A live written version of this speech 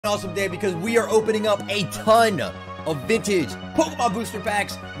Awesome day because we are opening up a ton of vintage Pokemon booster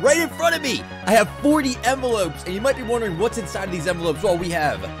packs right in front of me. I have 40 envelopes, and you might be wondering what's inside of these envelopes. Well, we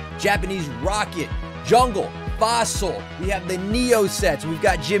have Japanese Rocket, Jungle, Fossil. We have the Neo sets. We've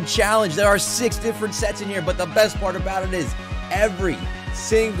got Gym Challenge. There are 6 different sets in here, but the best part about it is every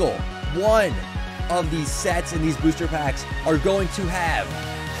single one of these sets and these booster packs are going to have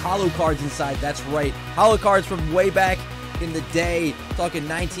holo cards inside. That's right, holo cards from way back in the day, talking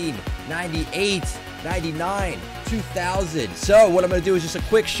 1998, 99, 2000. So what I'm going to do is just a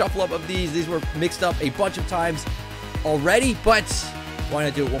quick shuffle up of these. These were mixed up a bunch of times already, but why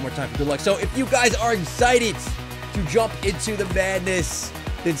not do it one more time for good luck? So if you guys are excited to jump into the madness,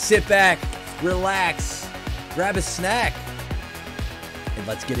 then sit back, relax, grab a snack, and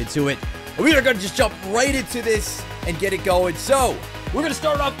let's get into it. We are going to just jump right into this and get it going. So we're going to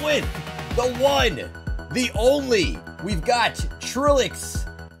start off with the one, the only. We've got Trilix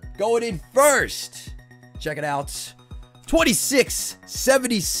going in first. Check it out.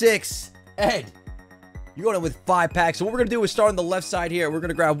 2676. Ed, you're going in with 5 packs. So what we're going to do is start on the left side here. We're going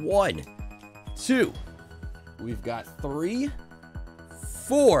to grab 1, 2. We've got 3,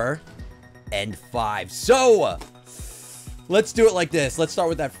 4, and 5. So let's do it like this. Let's start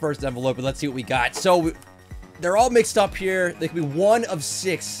with that first envelope and let's see what we got. So they're all mixed up here. They could be one of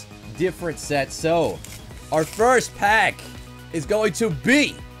 6 different sets. So our first pack is going to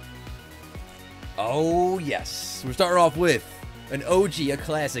be, oh yes, we're starting off with an OG, a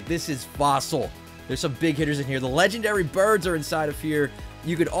classic. This is Fossil. There's some big hitters in here. The legendary birds are inside of here.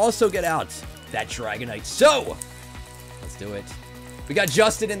 You could also get out that Dragonite. So let's do it. We got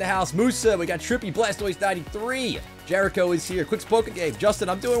Justin in the house. Musa, we got Trippy, Blastoise 93. Jericho is here. Quick's Poke Game. Justin,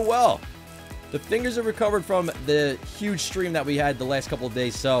 I'm doing well. The fingers are recovered from the huge stream that we had the last couple of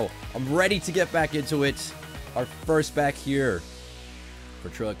days, so I'm ready to get back into it. Our first back here for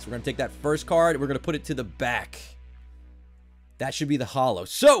Trilix. We're going to take that first card, and we're going to put it to the back. That should be the holo.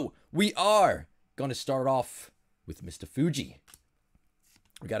 So we are going to start off with Mr. Fuji.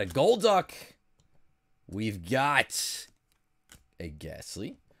 We got a Golduck. We've got a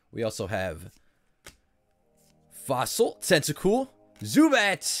Ghastly. We also have Fossil, Tentacool,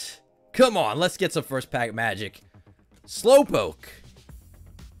 Zubat. Come on, let's get some first pack magic. Slowpoke.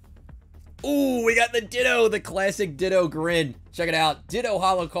 Ooh, we got the Ditto, the classic Ditto grin. Check it out. Ditto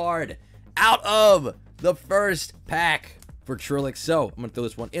holo card out of the first pack for Trilix. So I'm gonna throw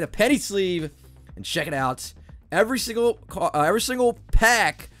this one in a penny sleeve and check it out. Every single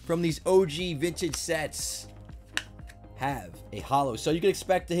pack from these OG vintage sets have a holo. So you can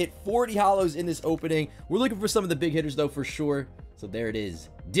expect to hit 40 holos in this opening. We're looking for some of the big hitters though for sure. So there it is.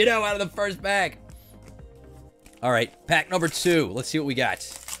 Ditto out of the first pack. All right, pack number 2. Let's see what we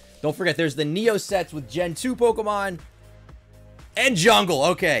got. Don't forget, there's the Neo sets with Gen 2 Pokemon and Jungle.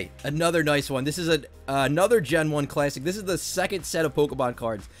 Okay, another nice one. This is another Gen 1 classic. This is the second set of Pokemon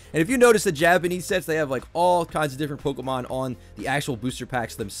cards. And if you notice the Japanese sets, they have like all kinds of different Pokemon on the actual booster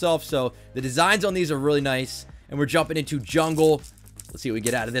packs themselves. So the designs on these are really nice. And we're jumping into Jungle. Let's see what we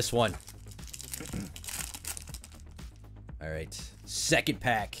get out of this one. All right, second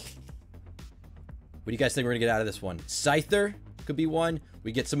pack. What do you guys think we're going to get out of this one? Scyther could be one.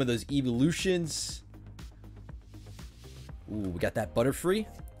 We get some of those evolutions. Ooh, we got that Butterfree.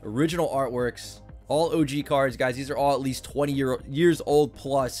 Original artworks. All OG cards, guys. These are all at least 20 years old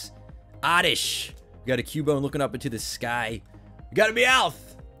plus. Oddish. We got a Cubone looking up into the sky. We got a Meowth.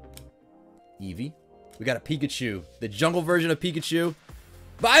 Eevee. We got a Pikachu. The jungle version of Pikachu.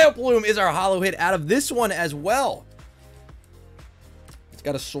 Vileplume is our holo hit out of this one as well. It's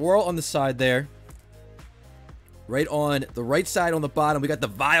got a swirl on the side there. Right on the right side on the bottom, we got the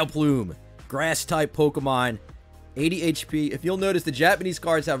Vileplume. Grass-type Pokemon. 80 HP. If you'll notice, the Japanese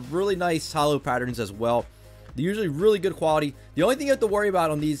cards have really nice holo patterns as well. They're usually really good quality. The only thing you have to worry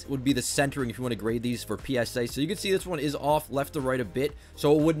about on these would be the centering if you want to grade these for PSA. So you can see this one is off left to right a bit.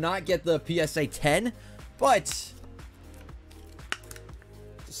 So it would not get the PSA 10, but it's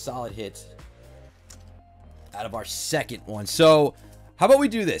a solid hit out of our second one. So how about we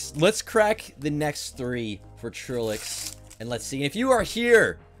do this? Let's crack the next 3 for Trilix, and let's see. If you are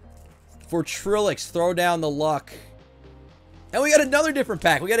here for Trilix, throw down the luck. And we got another different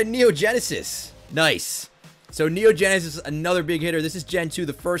pack. We got a Neo Genesis. Nice. So Neo Genesis, another big hitter. This is Gen 2,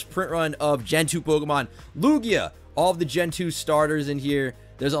 the first print run of Gen 2 Pokemon. Lugia, all of the Gen 2 starters in here.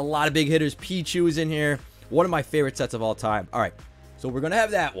 There's a lot of big hitters. Pichu is in here. One of my favorite sets of all time. All right, so we're going to have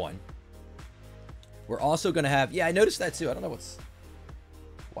that one. We're also going to have, yeah, I noticed that too. I don't know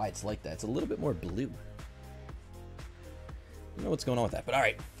why it's like that. It's a little bit more blue. I don't know what's going on with that, but all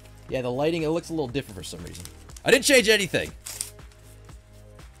right. Yeah, the lighting, it looks a little different for some reason. I didn't change anything.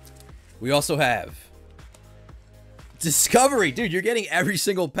 We also have Discovery. Dude, you're getting every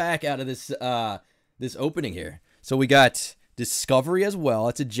single pack out of this this opening here. So we got Discovery as well.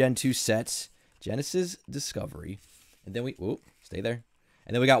 It's a Gen 2 set. Genesis Discovery. And then we... Ooh, stay there.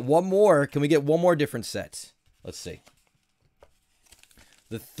 And then we got one more. Can we get one more different set? Let's see.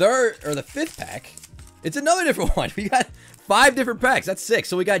 The fifth pack, it's another different one. We got 5 different packs. That's 6.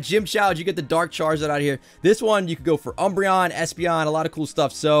 So we got Gym Challenge. You get the Dark Charizard out of here. This one, you could go for Umbreon, Espeon, a lot of cool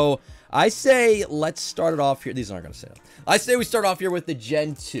stuff. So I say let's start it off here. These aren't going to say that. I say we start off here with the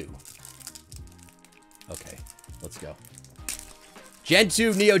Gen 2. Okay, let's go. Gen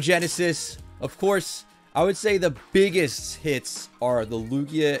 2 Neo Genesis. Of course, I would say the biggest hits are the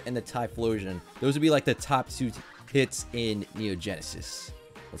Lugia and the Typhlosion. Those would be like the top 2 hits in Neo Genesis.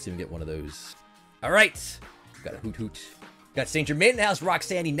 Let's even get one of those. All right. Got a Hoot Hoot. Got St. Germain in the house.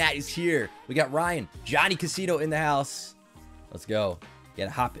 Roxanne Nat is here. We got Ryan. Johnny Casino in the house. Let's go.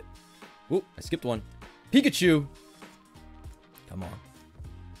 Gotta hop it. Oop, I skipped one. Pikachu. Come on.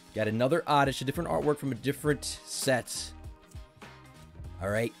 Got another Oddish, a different artwork from a different set. All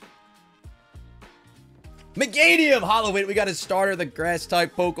right. Meganium Halloween. We got a starter, the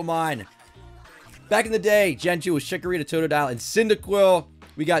grass-type Pokemon. Back in the day, Gen 2 was Chikorita, Totodile, and Cyndaquil.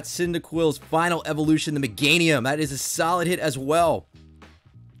 We got Cyndaquil's final evolution, the Meganium. That is a solid hit as well.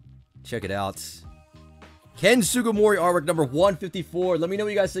 Check it out. Ken Sugimori artwork number 154. Let me know what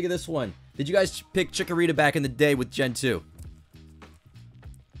you guys think of this one. Did you guys pick Chikorita back in the day with Gen 2?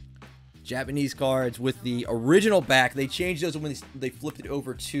 Japanese cards with the original back. They changed those when they flipped it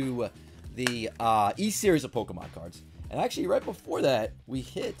over to the E-Series of Pokemon cards. And actually, right before that, we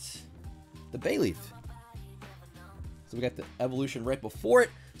hit the Bayleaf. So we got the evolution right before it.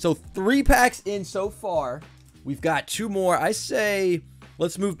 So 3 packs in so far. We've got 2 more. I say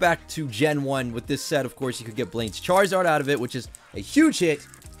let's move back to Gen 1 with this set. Of course, you could get Blaine's Charizard out of it, which is a huge hit.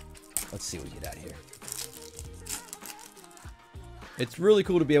 Let's see what we get out of here. It's really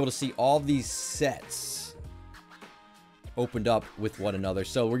cool to be able to see all these sets opened up with one another.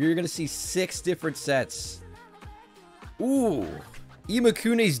 So you're going to see 6 different sets. Ooh.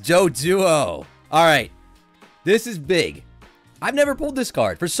 Imakune's Doduo. All right. This is big. I've never pulled this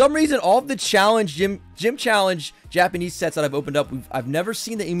card. For some reason, all of the challenge, Gym Challenge Japanese sets that I've opened up, I've never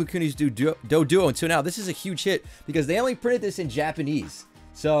seen the Imakune's Doduo until now. This is a huge hit because they only printed this in Japanese.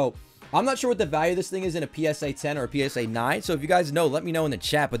 So I'm not sure what the value of this thing is in a PSA 10 or a PSA 9. So if you guys know, let me know in the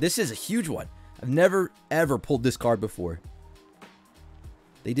chat. But this is a huge one. I've never, ever pulled this card before.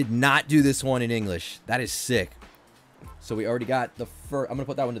 They did not do this one in English. That is sick. So we already got the first. I'm going to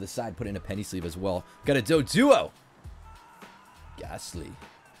put that one to the side, put it in a penny sleeve as well. Got a Doduo. Ghastly.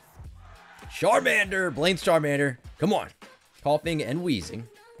 Charmander. Blaine's Charmander. Come on. Coughing and wheezing.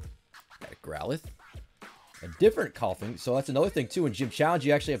 Got a Growlithe. A different Coughing. So that's another thing too. In Gym Challenge,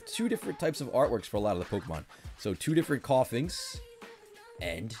 you actually have 2 different types of artworks for a lot of the Pokemon. So 2 different Coughings.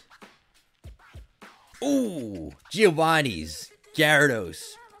 And... ooh. Giovanni's.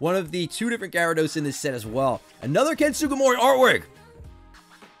 Gyarados. One of the 2 different Gyarados in this set as well. Another Ken Sugimori artwork.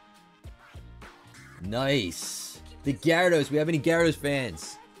 Nice. The Gyarados. We have any Gyarados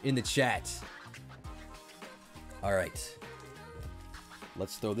fans in the chat? All right.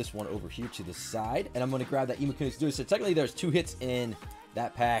 Let's throw this one over here to the side. And I'm going to grab that Imakune's Doduo. So technically there's 2 hits in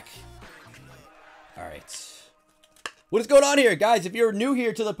that pack. All right. What is going on here, guys? If you're new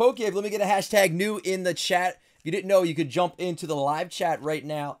here to the PokeRev, let me get a hashtag new in the chat. If you didn't know, you could jump into the live chat right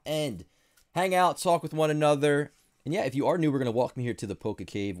now and hang out, talk with one another. And yeah, if you are new, we're going to welcome you here to the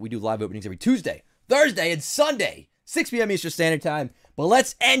PokeCave. We do live openings every Tuesday, Thursday, and Sunday, 6 p.m. Eastern Standard Time. But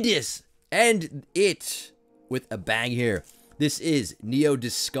let's end it with a bang here. This is Neo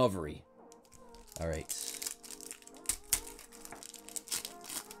Discovery. All right.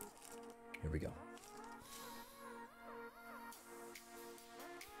 Here we go.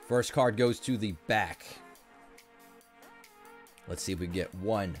 First card goes to the back. Let's see if we can get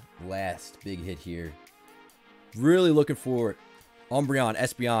one last big hit here. Really looking for Umbreon,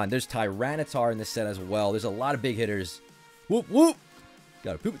 Espeon. There's Tyranitar in this set as well. There's a lot of big hitters. Whoop, whoop.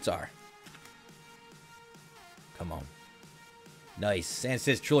 Got a Pupitar. Come on. Nice. Sand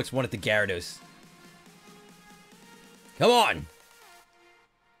says Trillix won at the Gyarados. Come on.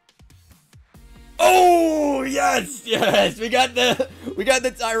 Oh, yes, yes. We got the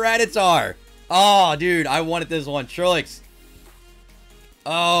Tyranitar. Oh, dude, I wanted this one. Trillix.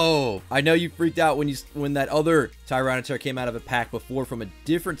 Oh, I know you freaked out when that other Tyranitar came out of a pack before from a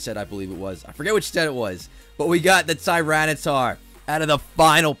different set, I believe it was. I forget which set it was, but we got the Tyranitar out of the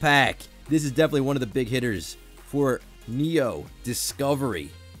final pack. This is definitely one of the big hitters for Neo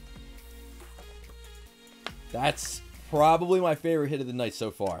Discovery. That's probably my favorite hit of the night so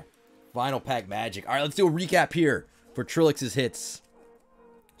far. Final pack magic. All right, let's do a recap here for Trillix's hits.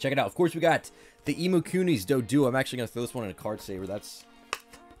 Check it out. Of course, we got the Imukuni's Doduo. I'm actually going to throw this one in a card saver. That's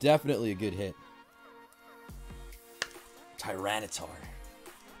definitely a good hit. Tyranitar.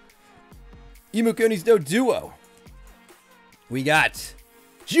 Imukuni's Doduo. We got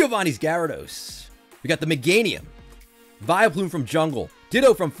Giovanni's Gyarados. We got the Meganium. Vileplume from Jungle.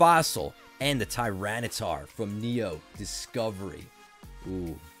 Ditto from Fossil. And the Tyranitar from Neo Discovery.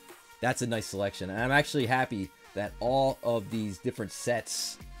 Ooh, that's a nice selection. And I'm actually happy that all of these different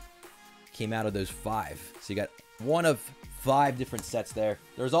sets came out of those 5. So you got one of 5 different sets there.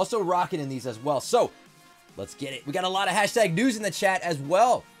 There's also Rocket in these as well. So let's get it. We got a lot of hashtag news in the chat as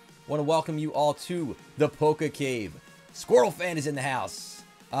well. Want to welcome you all to the Poke Cave. Squirrel Fan is in the house.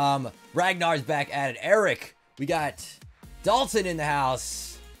 Ragnar's back at it. Eric. We got Dalton in the house.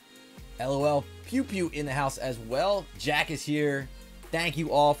 LOL Pew Pew in the house as well. Jack is here. Thank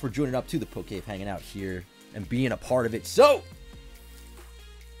you all for joining up to the Poke Cave, hanging out here and being a part of it. So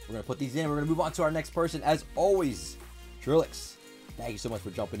we're going to put these in. We're going to move on to our next person. As always, Trillix, thank you so much for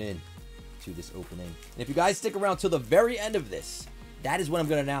jumping in to this opening. And if you guys stick around till the very end of this, that is when I'm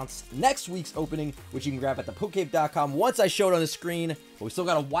going to announce next week's opening, which you can grab at thepokecave.com once I show it on the screen. But we still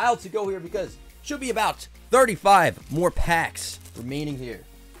got a while to go here because it should be about 35 more packs remaining here.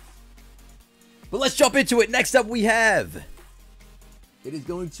 But let's jump into it. Next up we have, it is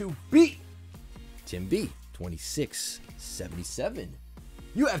going to be Tim B, 2677.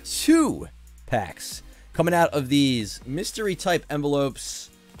 You have 2 packs coming out of these mystery type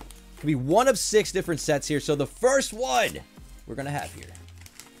envelopes. Could be one of 6 different sets here. So the first one we're going to have here.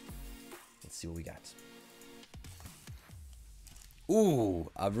 Let's see what we got. Ooh,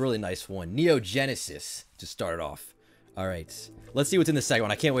 a really nice one. Neo Genesis to start it off. All right. Let's see what's in the second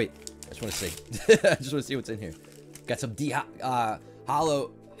one. I can't wait. I just want to see. I just want to see what's in here. Got some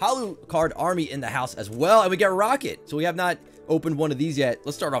holo card army in the house as well. And we get Rocket. So we have not opened one of these yet.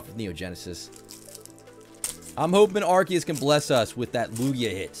 Let's start off with Neo Genesis. I'm hoping Arceus can bless us with that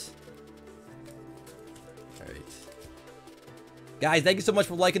Lugia hit. Alright. Guys, thank you so much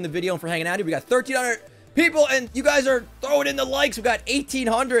for liking the video and for hanging out here. We got 1,300 people and you guys are throwing in the likes. We got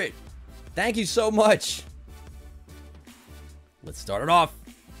 1,800. Thank you so much. Let's start it off.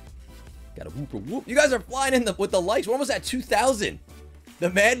 Got a whoop whoop. You guys are flying in with the likes. We're almost at 2,000. The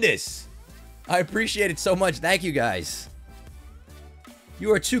madness. I appreciate it so much. Thank you guys.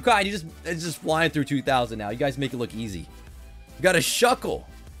 You are too kind. It's just flying through 2,000 now. You guys make it look easy. You got a Shuckle.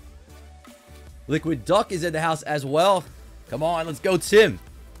 Liquid Duck is in the house as well. Come on, let's go, Tim.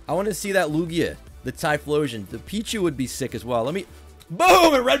 I want to see that Lugia, the Typhlosion. The Pichu would be sick as well. Let me...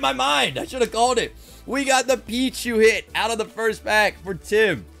 Boom! It read my mind. I should have called it. We got the Pichu hit out of the first pack for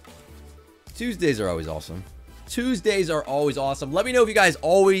Tim. Tuesdays are always awesome. Tuesdays are always awesome. Let me know if you guys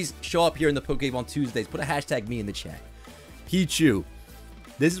always show up here in the Poke Cave on Tuesdays. Put a hashtag me in the chat. Pichu.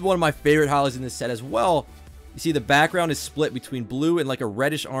 This is one of my favorite highlights in this set as well. You see the background is split between blue and like a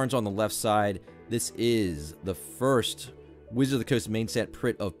reddish orange on the left side. This is the first Wizard of the Coast main set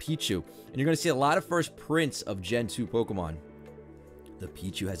print of Pichu. And you're going to see a lot of first prints of Gen 2 Pokemon. The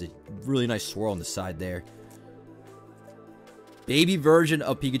Pichu has a really nice swirl on the side there. Baby version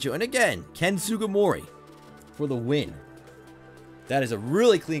of Pikachu. And again, Ken Sugimori for the win. That is a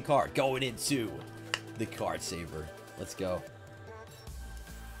really clean card going into the card saver. Let's go.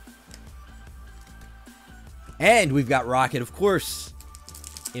 And we've got Rocket, of course.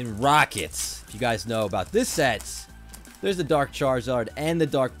 In Rockets, if you guys know about this set, there's the Dark Charizard and the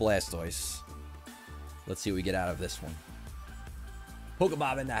Dark Blastoise. Let's see what we get out of this one.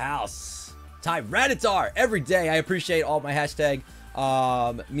 Pokemon in the house. Tyranitar every day. I appreciate all my hashtag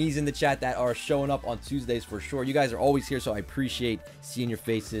me's in the chat that are showing up on Tuesdays for sure. You guys are always here, so I appreciate seeing your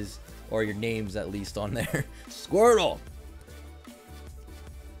faces, or your names at least on there. Squirtle.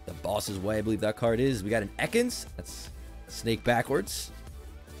 The Boss's Way, I believe that card is. We got an Ekans. That's Snake backwards.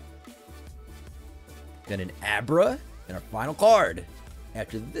 Got an Abra. And our final card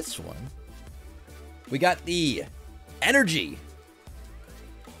after this one, we got the Energy.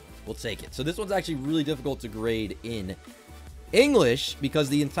 We'll take it. So this one's actually really difficult to grade in English because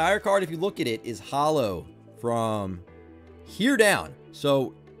the entire card, if you look at it, is hollow from here down.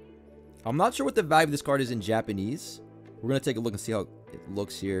 So I'm not sure what the value of this card is in Japanese. We're going to take a look and see how it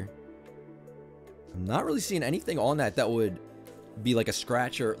looks here. I'm not really seeing anything on that would be like a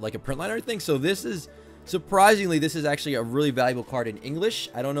scratch or like a print line or anything. So this is, surprisingly, this is actually a really valuable card in English.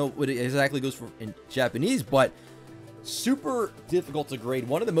 I don't know what it exactly goes for in Japanese, but super difficult to grade.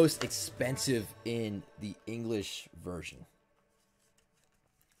 One of the most expensive in the English version.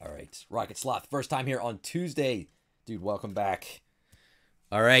 All right, Rocket Sloth, first time here on Tuesday. Dude, welcome back.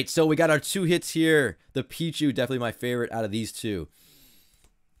 All right, so we got our 2 hits here. The Pichu, definitely my favorite out of these 2.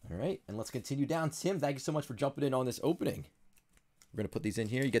 All right, and let's continue down. Tim, thank you so much for jumping in on this opening. We're going to put these in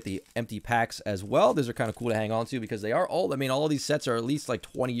here. You get the empty packs as well. Those are kind of cool to hang on to because they are old. I mean, all of these sets are at least like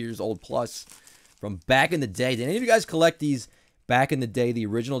 20 years old plus from back in the day. Did any of you guys collect these back in the day, the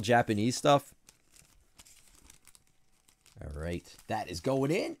original Japanese stuff? All right, that is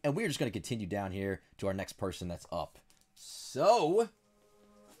going in, and we're just going to continue down here to our next person that's up. So,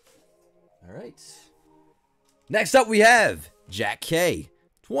 all right. Next up, we have Jack K,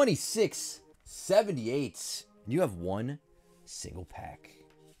 2678. You have 1 single pack.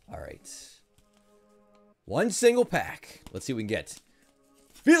 All right. 1 single pack. Let's see what we can get.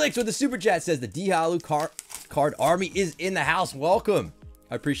 Felix with the super chat says the D-Halo card army is in the house. Welcome.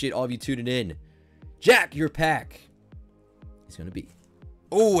 I appreciate all of you tuning in. Jack, your pack is going to be...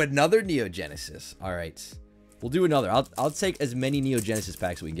 Oh, another Neo Genesis. All right. We'll do another. I'll take as many Neo Genesis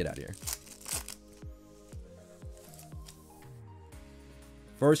packs as we can get out here.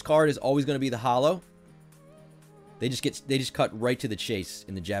 First card is always going to be the holo. They just cut right to the chase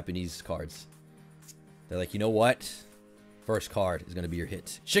in the Japanese cards. They're like, you know what? First card is going to be your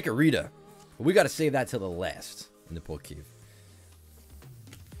hit. Chikorita. But we got to save that till the last in the PokeRev.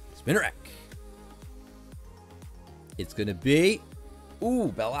 Spinarak. It's going to be...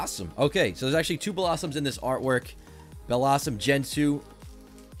 Ooh, Bellossom. Okay, so there's actually 2 Blossoms in this artwork. Bellossom Gen 2.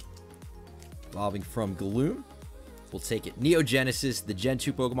 Evolving from Gloom. We'll take it. Neo Genesis, the Gen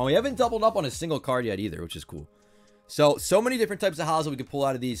 2 Pokemon. We haven't doubled up on a single card yet either, which is cool. So many different types of holos we can pull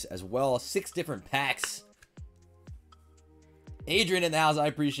out of these as well. 6 different packs. Adrian in the house, I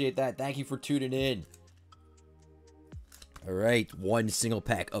appreciate that. Thank you for tuning in. All right, 1 single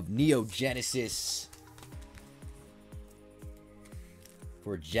pack of Neo Genesis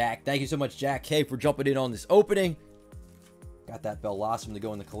for Jack. Thank you so much, Jack K, for jumping in on this opening. Got that Bellossom to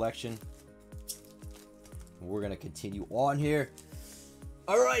go in the collection. We're going to continue on here.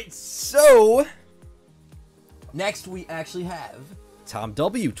 All right, so next we actually have Tom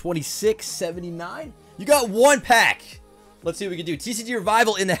W, 2679. You got 1 pack. Let's see what we can do. TCG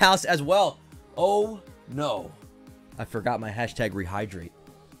Revival in the house as well. Oh, no. I forgot my hashtag rehydrate.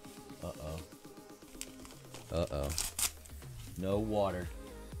 Uh-oh. Uh-oh. No water.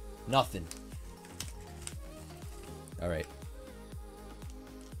 Nothing. All right.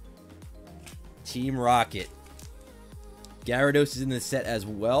 Team Rocket. Gyarados is in the set as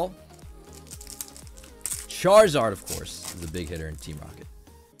well. Charizard, of course, is a big hitter in Team Rocket.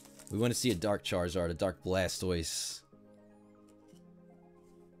 We want to see a Dark Charizard, a Dark Blastoise.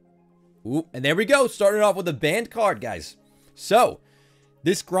 Ooh, and there we go. Starting off with a banned card, guys. So,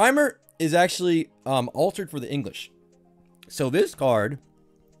 this Grimer is actually altered for the English. So this card,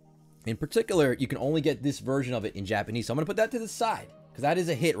 in particular, you can only get this version of it in Japanese. So I'm going to put that to the side, because that is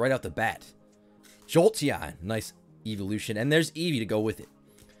a hit right off the bat. Jolteon, nice evolution. And there's Eevee to go with it.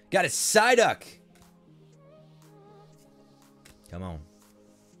 Got a Psyduck. Come on.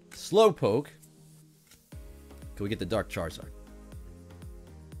 Slowpoke. Can we get the Dark Charizard?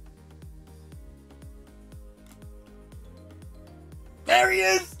 There he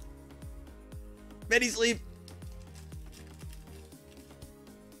is! Mini Sleep.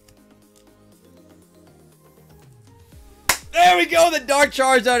 There we go. The Dark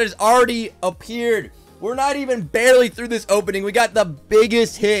Charizard has already appeared. We're not even barely through this opening. We got the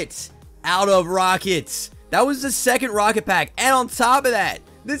biggest hit out of Rockets. That was the 2nd Rocket pack. And on top of that,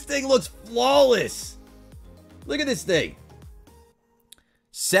 this thing looks flawless. Look at this thing.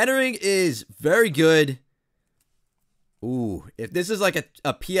 Centering is very good. Ooh, if this is like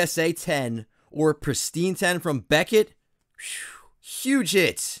a PSA 10 or a pristine 10 from Beckett, whew, huge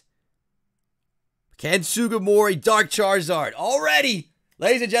hits. Ken Sugimori, Dark Charizard. Already,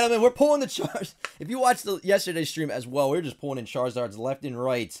 ladies and gentlemen, we're pulling the Charizard. If you watched yesterday's stream as well, we're just pulling in Charizards left and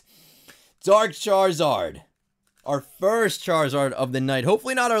right. Dark Charizard. Our first Charizard of the night.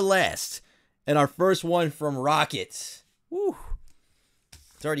 Hopefully not our last. And our first one from Rocket. Woo.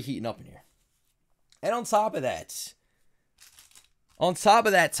 It's already heating up in here. And on top of that,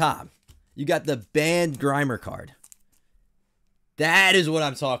 Tom, you got the banned Grimer card. That is what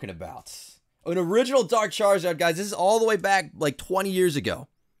I'm talking about. An original Dark Charizard, guys. This is all the way back like 20 years ago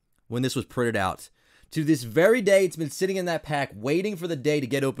when this was printed out. To this very day, it's been sitting in that pack waiting for the day to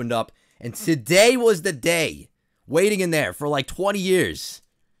get opened up. And today was the day. Waiting in there for like 20 years.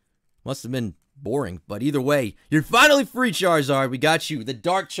 Must have been boring, but either way, you're finally free, Charizard. We got you, the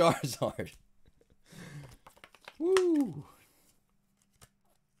Dark Charizard. Woo.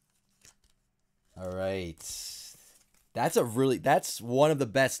 All right. That's one of the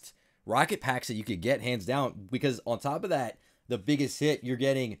best Rocket packs that you could get, hands down, because on top of that, the biggest hit, you're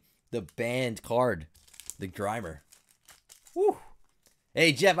getting the banned card, the Grimer. Woo.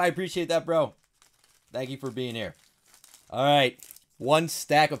 Hey, Jeff, I appreciate that, bro. Thank you for being here. All right. 1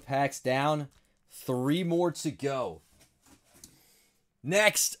 stack of packs down. 3 more to go.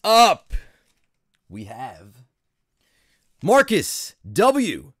 Next up, we have Marcus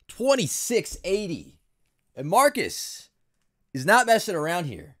W. 2680. And Marcus is not messing around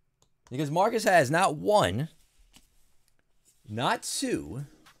here. Because Marcus has not 1, not 2,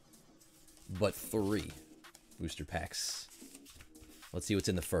 but 3 booster packs. Let's see what's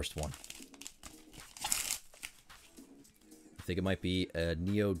in the first one. I think it might be a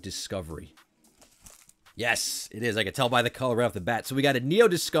Neo Discovery. Yes, it is. I can tell by the color right off the bat. So we got a Neo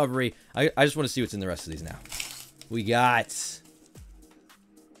Discovery. I just want to see what's in the rest of these now. We got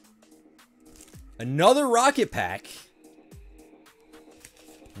another Rocket Pack.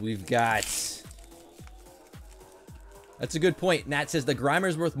 We've got... That's a good point. Nat says the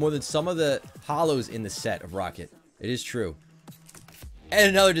Grimer's worth more than some of the holos in the set of Rocket. It is true. And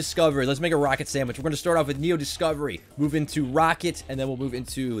another Discovery. Let's make a Rocket sandwich. We're going to start off with Neo Discovery. Move into Rocket, and then we'll move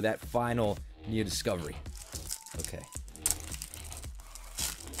into that final Neo Discovery. Okay.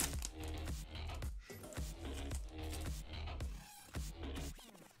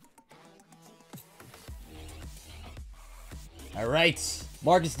 All right.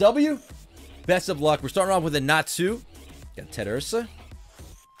 Marcus W. Best of luck. We're starting off with a Natsu. Got Ted Ursa.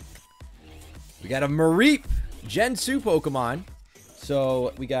 We got a Mareep Gen 2 Pokemon.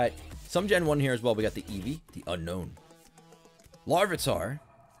 So we got some Gen 1 here as well. We got the Eevee, the Unknown. Larvitar.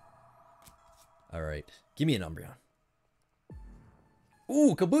 All right. Give me an Umbreon.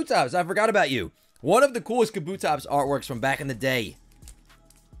 Ooh, Kabutops. I forgot about you. One of the coolest Kabutops artworks from back in the day.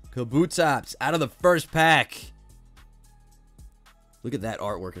 Kabutops out of the first pack. Look at that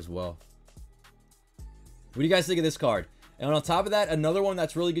artwork as well. What do you guys think of this card? And on top of that, another one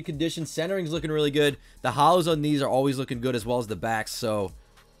that's really good condition. Centering's looking really good. The holos on these are always looking good as well as the backs. So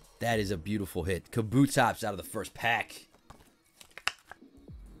that is a beautiful hit. Kabutops out of the first pack.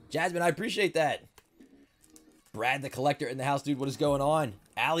 Jasmine, I appreciate that. Brad the Collector in the house, dude. What is going on?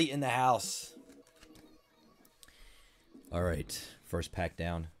 Allie in the house. All right. First pack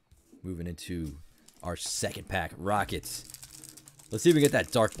down. Moving into our second pack. Rockets. Let's see if we get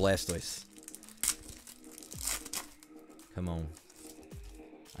that Dark Blastoise. Come on.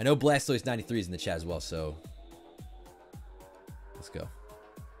 I know Blastoise 93 is in the chat as well, so let's go.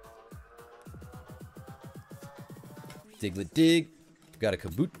 Diglett Dig. Got a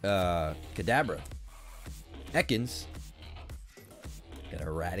Kadabra. Ekans. Got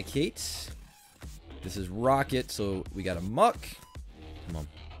Eradicate. This is Rocket, so we got a Muck. Come on.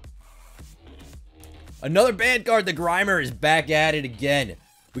 Another band card. The Grimer is back at it again.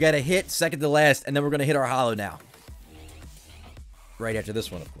 We got a hit, second to last, and then we're going to hit our holo now. Right after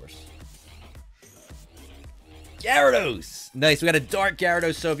this one, of course. Gyarados! Nice, we got a Dark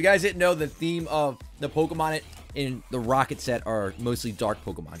Gyarados. So if you guys didn't know, the theme of the Pokemon in the Rocket set are mostly Dark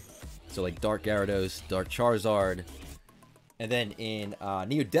Pokemon. So like Dark Gyarados, Dark Charizard. And then in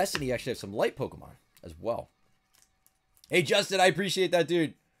Neo Destiny, you actually have some Light Pokemon as well. Hey, Justin, I appreciate that,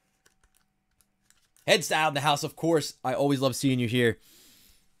 dude. Head style in the house, of course. I always love seeing you here.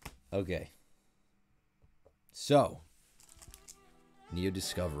 Okay. So, Neo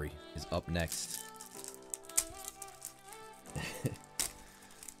Discovery is up next.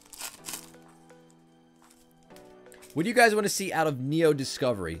 What do you guys want to see out of Neo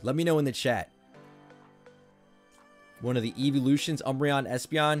Discovery? Let me know in the chat. One of the evolutions, Umbreon,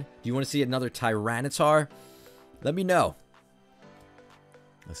 Espeon. Do you want to see another Tyranitar? Let me know.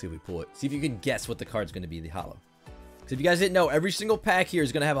 Let's see if we pull it. See if you can guess what the card's going to be, the holo. So if you guys didn't know, every single pack here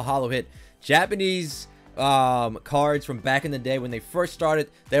is going to have a holo hit. Japanese cards from back in the day when they first started,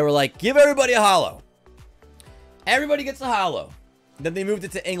 they were like, give everybody a holo. Everybody gets a holo. Then they moved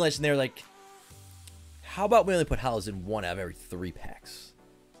it to English and they were like, how about we only put holos in one out of every 3 packs?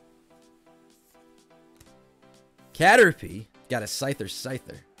 Caterpie got a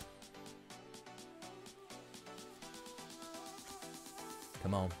Scyther.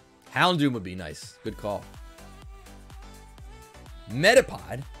 Come on. Houndoom would be nice. Good call.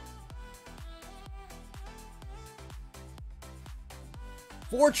 Metapod.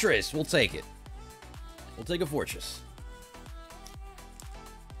 Fortress. We'll take it. We'll take a Fortress.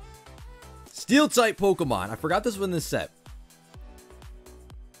 Steel-type Pokemon. I forgot this one in this set.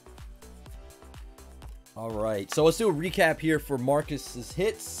 Alright. So let's do a recap here for Marcus's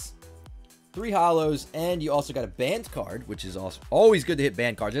hits. 3 holos, and you also got a banned card, which is also always good to hit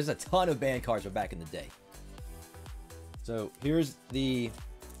banned cards. There's a ton of banned cards from back in the day. So here's the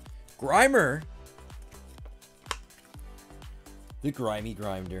Grimer. The Grimy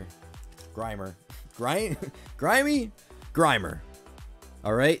Grinder. Grimer. Grimy Grimer.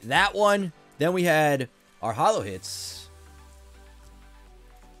 All right, that one. Then we had our holo hits.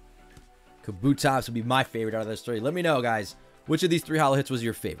 Kabutops would be my favorite out of those three. Let me know, guys, which of these three holo hits was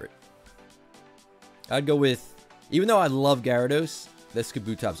your favorite. I'd go with, even though I love Gyarados, this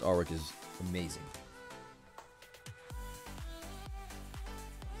Kabutops artwork is amazing.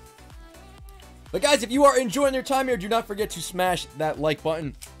 But guys, if you are enjoying your time here, do not forget to smash that like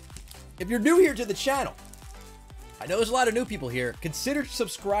button. If you're new here to the channel, I know there's a lot of new people here, consider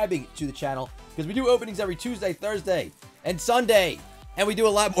subscribing to the channel because we do openings every Tuesday, Thursday, and Sunday. And we do a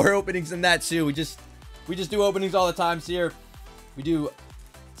lot more openings than that too. We just do openings all the times here. We do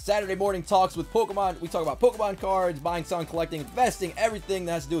Saturday morning talks with Pokemon. We talk about Pokemon cards, buying, selling, collecting, investing, everything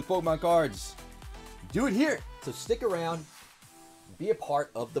that has to do with Pokemon cards. Do it here. So stick around and be a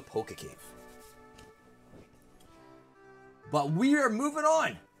part of the PokeCave. But we are moving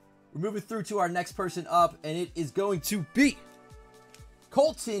on. We're moving through to our next person up, and it is going to be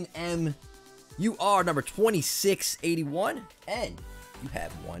Colton M. You are number 2681, and you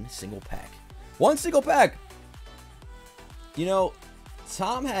have one single pack. One single pack. You know,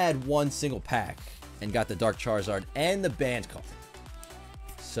 Tom had one single pack and got the Dark Charizard and the band cover.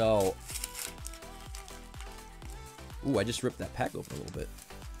 So, ooh, I just ripped that pack open a little bit.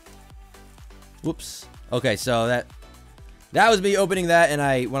 Whoops. Okay, so that was me opening that,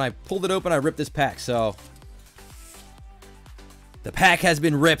 and when I pulled it open, I ripped this pack. So, the pack has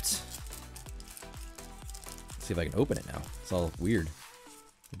been ripped. Let's see if I can open it now. It's all weird.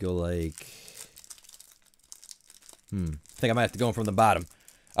 Go like... I think I might have to go in from the bottom.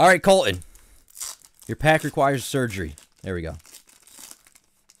 All right, Colton. Your pack requires surgery. There we go.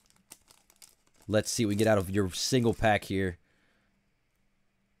 Let's see what we get out of your single pack here.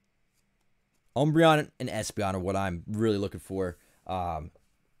 Umbreon and Espeon are what I'm really looking for. Of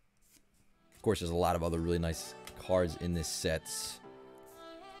course, there's a lot of other really nice cards in this set.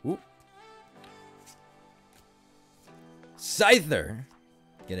 Ooh. Scyther.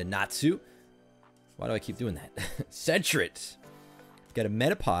 Get a Natsu. Why do I keep doing that? Sentret. Got a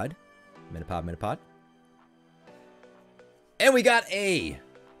Metapod. Metapod. And we got a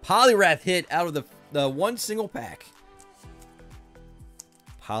Poliwrath hit out of the one single pack.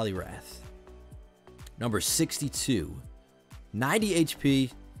 Poliwrath. Number 62. 90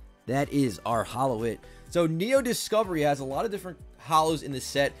 HP. That is our holo hit. So Neo Discovery has a lot of different holos in this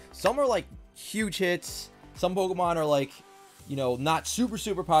set. Some are like huge hits. Some Pokemon are like, you know, not super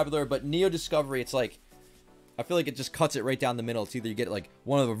popular, but Neo Discovery, it's like, I feel like it just cuts it right down the middle. It's either you get like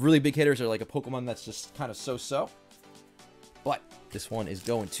one of the really big hitters or like a Pokemon that's just kind of so-so. But this one is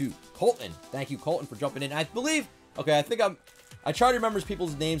going to Colton. Thank you, Colton, for jumping in. I believe, okay, I try to remember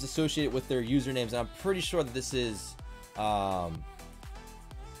people's names associated with their usernames, and I'm pretty sure that this is, oh,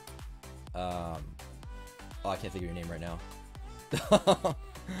 I can't think of your name right now. I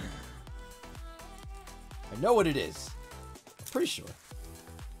know what it is. Pretty sure.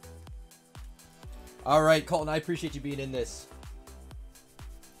 All right, Colton, I appreciate you being in this.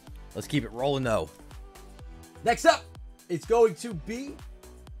 Let's keep it rolling, though. Next up, it's going to be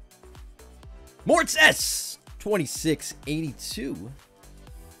Mortz S. 2682.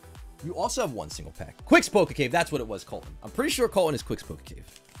 You also have one single pack. Quick's PokeCave, that's what it was, Colton. I'm pretty sure Colton is Quick's PokeCave.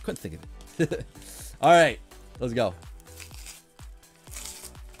 Couldn't think of it. All right, let's go.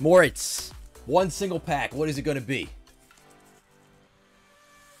 Moritz, one single pack. What is it going to be?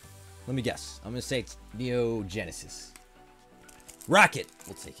 Let me guess. I'm going to say it's Neo Genesis. Rocket.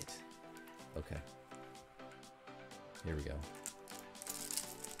 We'll take it. Okay. Here we go.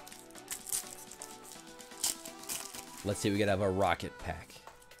 Let's see, we gotta have a Rocket pack.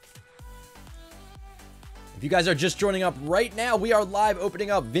 If you guys are just joining up right now, we are live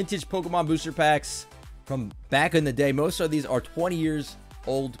opening up vintage Pokemon booster packs from back in the day. Most of these are 20 years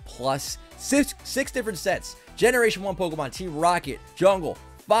old plus. Six different sets. Generation 1 Pokemon, T-Rocket, Jungle,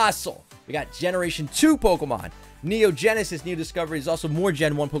 Fossil. We got Generation 2 Pokemon, Neo Genesis, Neo Discovery. There's also more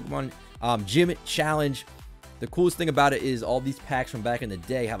Gen 1 Pokemon, Gym Challenge. The coolest thing about it is all these packs from back in the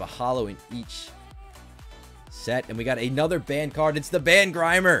day have a holo in each set. And we got another band card. It's the Band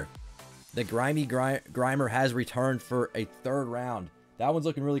Grimer. The Grimy Grimer has returned for a third round. That one's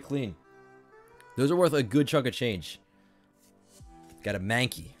looking really clean. Those are worth a good chunk of change. Got a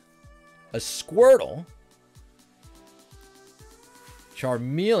Mankey. A Squirtle.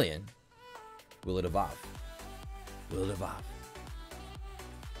 Charmeleon. Will it evolve? Will it evolve?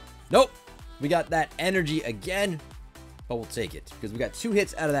 Nope. We got that energy again. But we'll take it. Because we got 2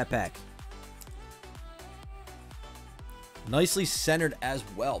 hits out of that pack. Nicely centered as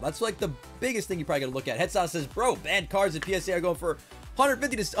well. That's like the biggest thing you probably gotta look at. Headstock says, bro, banned cards at PSA are going for $150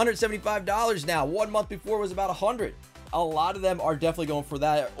 to $175 now. 1 month before was about $100. A lot of them are definitely going for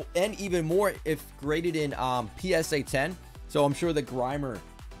that, and even more if graded in PSA 10. So I'm sure the Grimer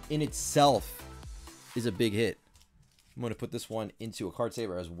in itself is a big hit. I'm going to put this one into a card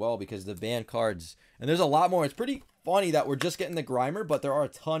saver as well because the banned cards, and there's a lot more. It's pretty funny that we're just getting the Grimer, but there are a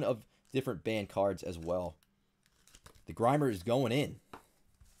ton of different banned cards as well. The Grimer is going in.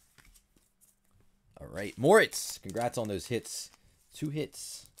 All right, Moritz, congrats on those hits. 2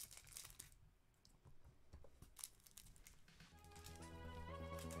 hits.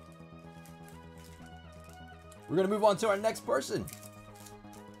 We're going to move on to our next person.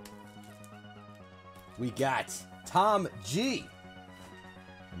 We got Tom G.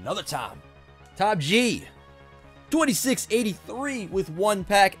 Another Tom. Tom G. 2683 with 1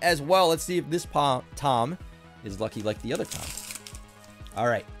 pack as well. Let's see if this Tom is lucky like the other Tom. All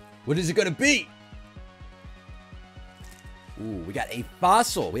right. What is it going to be? Ooh, we got a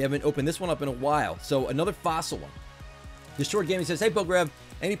fossil. We haven't opened this one up in a while. So another fossil one. This Short Gaming says, hey, PokeRev,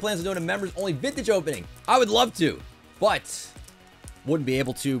 any plans on doing a members only vintage opening? I would love to, but wouldn't be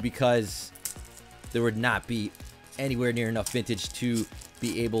able to because there would not be anywhere near enough vintage to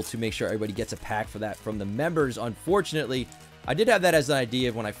be able to make sure everybody gets a pack for that from the members. Unfortunately, I did have that as an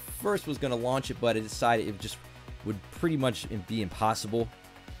idea when I first was going to launch it, but I decided it just would pretty much be impossible.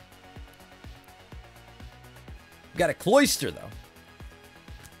 We got a Cloyster, though.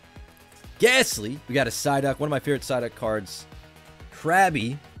 Ghastly. We got a Psyduck, one of my favorite Psyduck cards.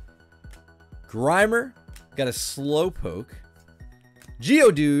 Krabby. Grimer. Got a Slowpoke.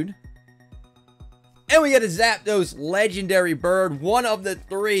 Geodude. And we got a Zapdos legendary bird. One of the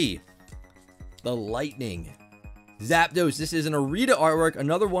 3. The Lightning. Zapdos. This is an Arita artwork.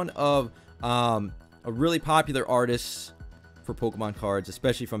 Another one of a really popular artist for Pokemon cards,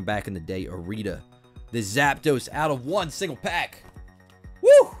 especially from back in the day, Arita. The Zapdos out of 1 single pack.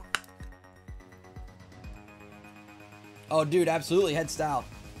 Woo! Oh, dude, absolutely. Head style.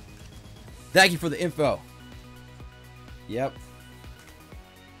 Thank you for the info. Yep.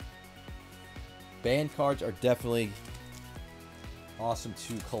 Banned cards are definitely awesome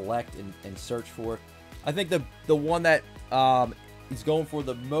to collect and search for. I think the one that is going for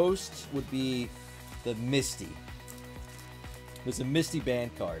the most would be the Misty. There's a Misty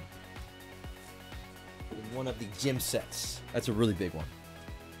banned card. In one of the gym sets. That's a really big one.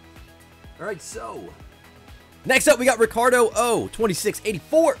 Alright, so next up we got Ricardo O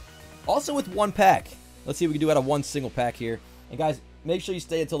 2684. Also with 1 pack. Let's see what we can do out of 1 single pack here. And guys, make sure you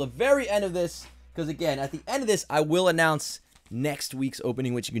stay until the very end of this, because again, at the end of this, I will announce next week's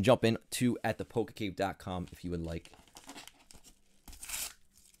opening, which you can jump into at thepokecave.com if you would like.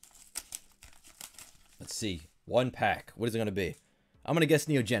 Let's see. 1 pack. What is it going to be? I'm going to guess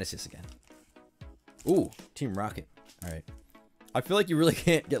Neo Genesis again. Ooh, Team Rocket. All right. I feel like you really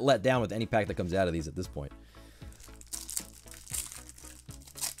can't get let down with any pack that comes out of these at this point.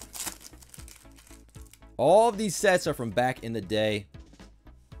 All of these sets are from back in the day.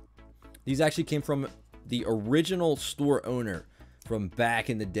 These actually came from the original store owner from back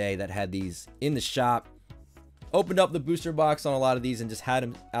in the day that had these in the shop. Opened up the booster box on a lot of these and just had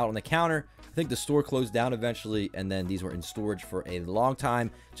them out on the counter. I think the store closed down eventually, and then these were in storage for a long time,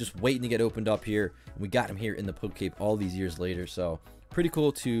 just waiting to get opened up here. And we got them here in the PokeCave all these years later, so pretty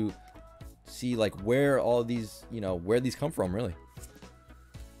cool to see like where all these, you know, where these come from, really.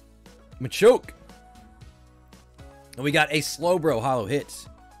 Machoke. And we got a Slowbro holo hits.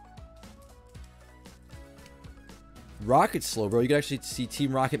 Rocket Slowbro. You can actually see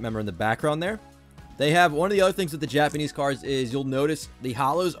Team Rocket member in the background there. They have one of the other things with the Japanese cards is you'll notice the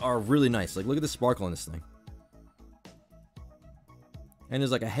holos are really nice. Like, look at the sparkle on this thing. And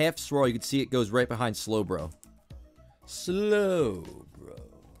there's like a half swirl. You can see it goes right behind Slowbro. Slowbro.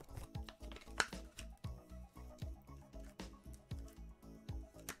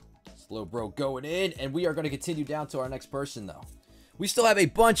 Slowbro going in. And we are going to continue down to our next person, though. We still have a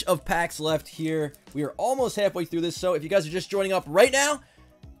bunch of packs left here. We are almost halfway through this. So if you guys are just joining up right now,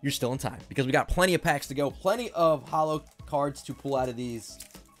 you're still in time because we got plenty of packs to go, plenty of holo cards to pull out of these.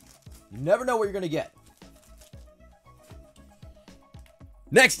 You never know what you're going to get.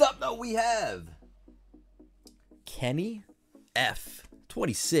 Next up, though, we have Kenny F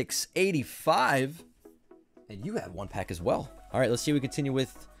 2685, and you have 1 pack as well. All right, let's see if we continue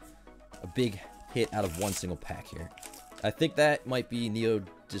with a big hit out of 1 single pack here. I think that might be Neo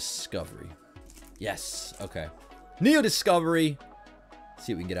Discovery. Yes, okay. Neo Discovery.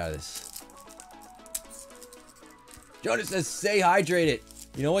 See what we can get out of this. Jonas says, stay hydrated.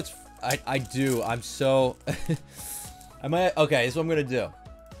 You know what's... I do. I'm so... Okay, this is what I'm gonna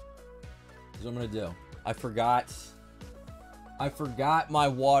do. I forgot my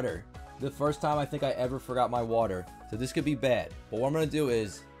water. The first time I think I ever forgot my water. So this could be bad. But what I'm gonna do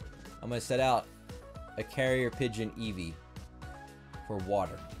is I'm gonna set out a carrier pigeon Eevee for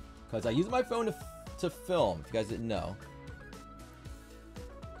water. Because I use my phone to film, if you guys didn't know.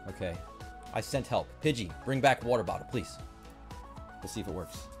 Okay. I sent help. Pidgey, bring back water bottle, please. Let's see if it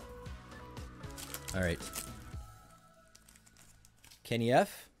works. Alright. Kenny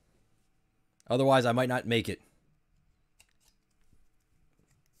F? Otherwise, I might not make it.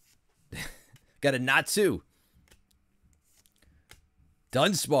 Got a Natsu.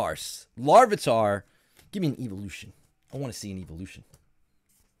 Dunsparce. Larvitar. Give me an evolution. I want to see an evolution.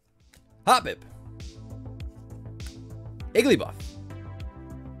 Hoppip. Igglybuff.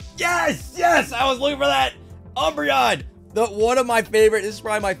 Yes! Yes! I was looking for that! Umbreon! One of my favorite, this is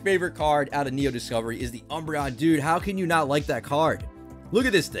probably my favorite card out of Neo Discovery, is the Umbreon. Dude, how can you not like that card? Look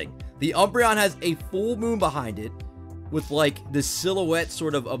at this thing. The Umbreon has a full moon behind it with, like, the silhouette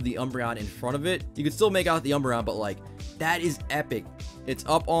sort of the Umbreon in front of it. You can still make out the Umbreon, but, like, that is epic. It's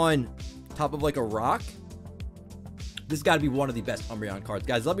up on top of, like, a rock. This has got to be one of the best Umbreon cards.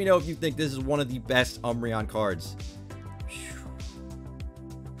 Guys, let me know if you think this is one of the best Umbreon cards.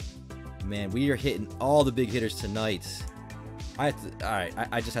 Man, we are hitting all the big hitters tonight. Alright,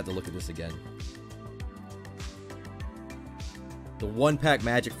 I just have to look at this again. The one-pack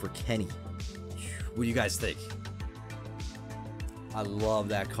magic for Kenny. What do you guys think? I love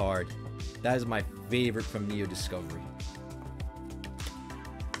that card. That is my favorite from Neo Discovery.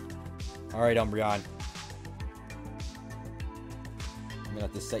 Alright, Umbreon. I'm gonna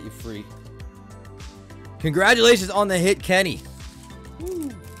have to set you free. Congratulations on the hit, Kenny.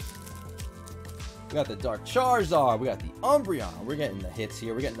 Woo. We got the Dark Charizard. We got the Umbreon. We're getting the hits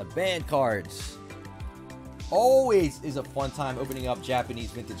here. We're getting the band cards. Always is a fun time opening up Japanese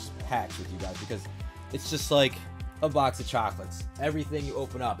vintage packs with you guys because it's just like a box of chocolates. Everything you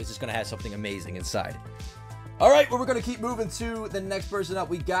open up is just going to have something amazing inside. All right, well, we're going to keep moving to the next person up.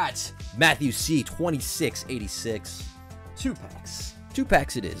 We got Matthew C. 2686. 2 packs. 2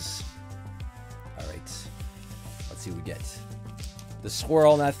 packs it is. All right. Let's see what we get. The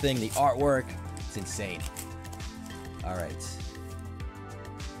swirl on that thing, the artwork. It's insane. All right.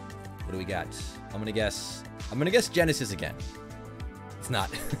 What do we got? I'm gonna guess Genesis again. It's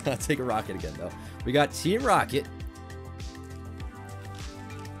not. I'll take a Rocket again though. We got Team Rocket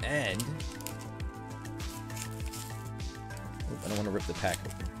and I don't want to rip the pack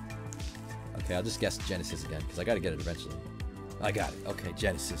open. Okay, I'll just guess Genesis again because I got to get it eventually. I got it. Okay,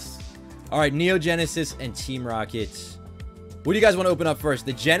 Genesis. All right, Neo Genesis and Team Rocket. What do you guys want to open up first?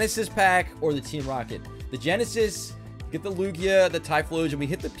 The Genesis pack or the Team Rocket? The Genesis, get the Lugia, the Typhlosion. We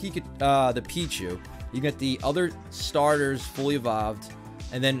hit the Pichu. You get the other starters fully evolved.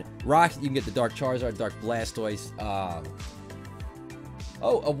 And then Rocket, you can get the Dark Charizard, Dark Blastoise.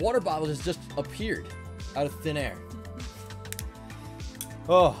 Oh, a water bottle has just appeared out of thin air.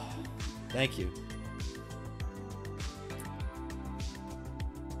 Oh, thank you.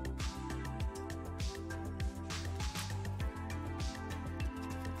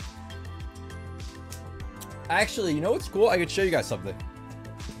 Actually, you know what's cool? I could show you guys something.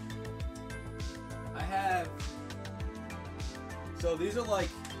 I have... So these are like...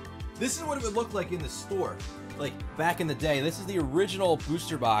 This is what it would look like in the store. Like, back in the day. This is the original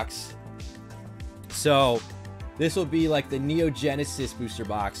booster box. So, this will be like the Neo Genesis booster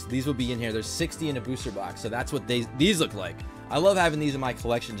box. These will be in here. There's 60 in a booster box. So that's what these look like. I love having these in my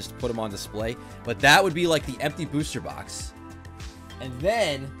collection just to put them on display. But that would be like the empty booster box. And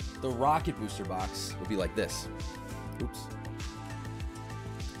then the Rocket booster box would be like this. Oops.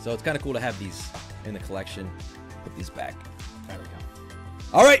 So it's kind of cool to have these in the collection. Put these back. There we go.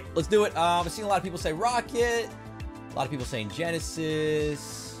 All right, let's do it. I've seen a lot of people say Rocket. A lot of people saying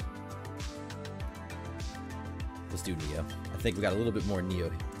Genesis. Let's do Neo. I think we got a little bit more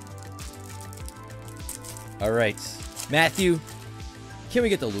Neo. All right. Matthew, can we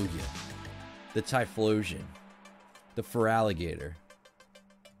get the Lugia? The Typhlosion. The Feraligatr.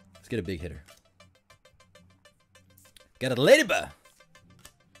 Let's get a big hitter. Got a Ladybug.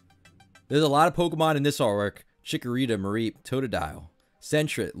 There's a lot of Pokemon in this artwork. Chikorita, Mareep, Totodile,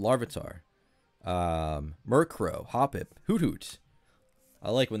 Sentret, Larvitar, Murkrow, Hoppip, Hoot. I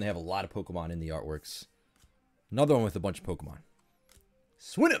like when they have a lot of Pokemon in the artworks. Another one with a bunch of Pokemon.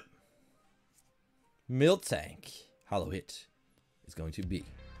 Swinub. Miltank. Hollow hit is going to be.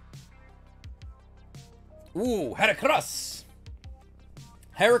 Ooh, Heracross.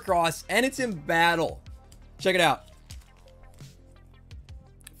 Heracross, and it's in battle. Check it out.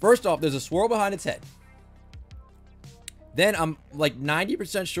 First off, there's a swirl behind its head. Then I'm like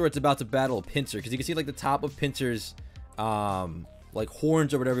 90% sure it's about to battle a Pinsir, because you can see like the top of Pinsir's like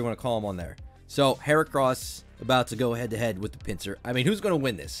horns or whatever you want to call them on there. So Heracross about to go head to head with the Pinsir. I mean, who's going to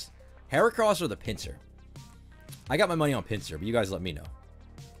win this? Heracross or the Pinsir? I got my money on Pinsir, but you guys let me know.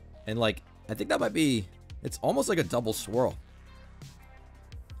 And like, I think that might be, it's almost like a double swirl.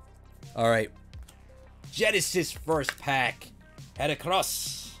 All right. Genesis first pack.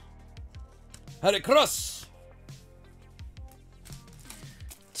 Heracross. Heracross.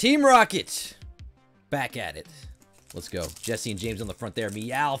 Team Rocket. Back at it. Let's go. Jesse and James on the front there.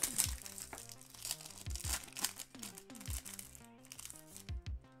 Meowth.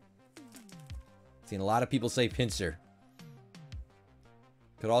 Seen a lot of people say Pinsir.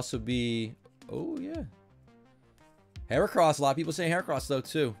 Could also be... Oh, yeah. Heracross. A lot of people say Heracross, though,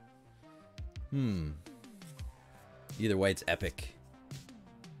 too. Either way, it's epic.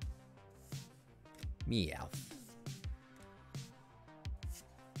 Meow.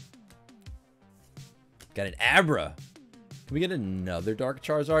 Got an Abra. Can we get another Dark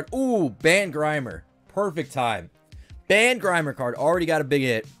Charizard? Ooh, Ban Grimer. Perfect time. Ban Grimer card. Already got a big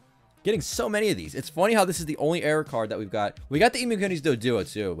hit. Getting so many of these. It's funny how this is the only error card that we've got. We got the Emukunis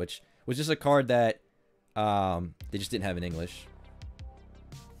Doduo too, which was just a card that they just didn't have in English.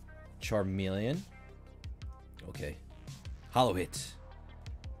 Charmeleon. Okay. Hollow hit.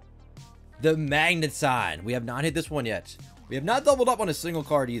 The Magneton. We have not hit this one yet. We have not doubled up on a single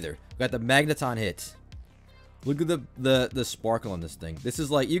card either. We got the Magneton hit. Look at the sparkle on this thing. This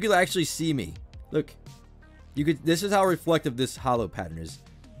is like, you can actually see me. Look. You could. This is how reflective this hollow pattern is.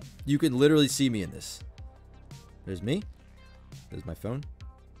 You can literally see me in this. There's me. There's my phone.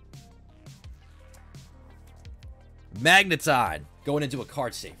 Magneton going into a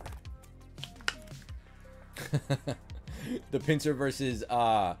card saver. The Pinsir versus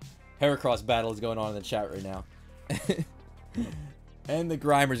Heracross battle is going on in the chat right now. And the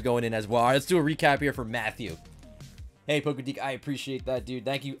Grimer's going in as well. All right, let's do a recap here for Matthew. Hey, PokeDeek, I appreciate that, dude.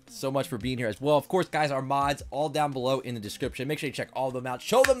 Thank you so much for being here as well. Of course, guys, our mods all down below in the description. Make sure you check all of them out.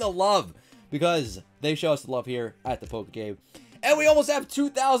 Show them the love because they show us the love here at the PokeCave. And we almost have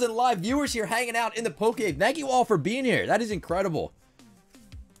 2,000 live viewers here hanging out in the PokeCave. Thank you all for being here. That is incredible.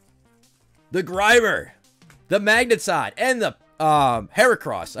 The Grimer, the Magneton, and the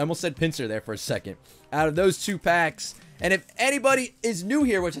Heracross. I almost said Pinsir there for a second. Out of those two packs. And if anybody is new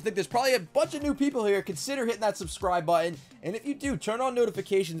here, which I think there's probably a bunch of new people here, consider hitting that subscribe button. And if you do, turn on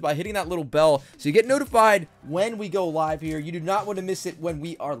notifications by hitting that little bell so you get notified when we go live here. You do not want to miss it when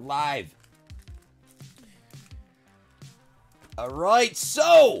we are live. All right,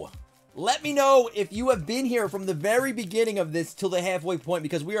 so let me know if you have been here from the very beginning of this till the halfway point,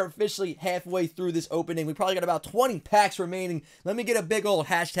 because we are officially halfway through this opening. We probably got about 20 packs remaining. Let me get a big old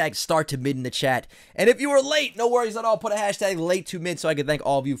hashtag start to mid in the chat. And if you were late, no worries at all. Put a hashtag late to mid so I can thank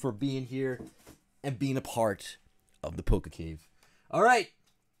all of you for being here and being a part of the PokeCave. All right,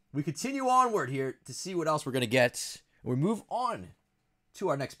 we continue onward here to see what else we're going to get. We move on to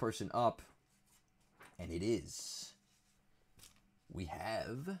our next person up, and it is, we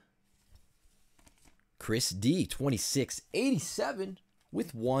have Chris D, 2687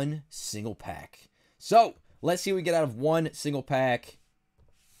 with one single pack. So, let's see what we get out of one single pack.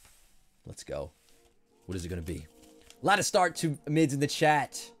 Let's go. What is it going to be? A lot of start to mids in the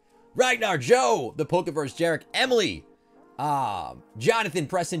chat. Ragnar, Joe, the Pokeverse, Jarek, Emily, Jonathan,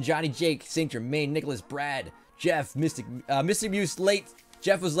 Preston, Johnny, Jake, St. Germain, Nicholas, Brad, Jeff, Mystic Muse, late.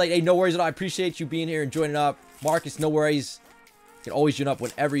 Jeff was late. Hey, no worries at all. I appreciate you being here and joining up. Marcus, no worries. You can always join up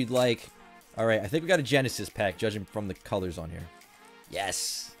whenever you'd like. All right, I think we got a Genesis pack, judging from the colors on here.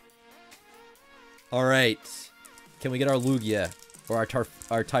 Yes. All right. Can we get our Lugia, or our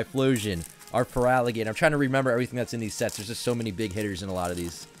Typhlosion, our Feraligatr? I'm trying to remember everything that's in these sets. There's just so many big hitters in a lot of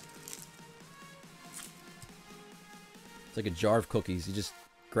these. It's like a jar of cookies. You just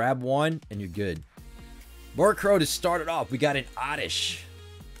grab one, and you're good. Murkrow to start it off. We got an Oddish.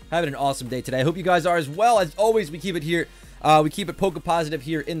 Having an awesome day today. I hope you guys are as well. As always, we keep it here. We keep it Poke Positive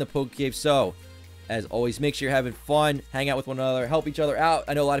here in the PokeCave. So, as always, make sure you're having fun, hang out with one another, help each other out.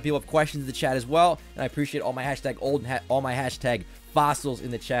 I know a lot of people have questions in the chat as well, and I appreciate all my hashtag old and all my hashtag fossils in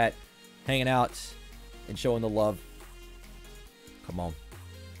the chat, hanging out and showing the love. Come on.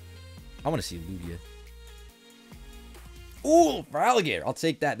 I want to see Lugia. Ooh, Feraligatr. I'll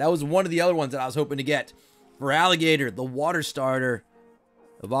take that. That was one of the other ones that I was hoping to get. Feraligatr, the water starter,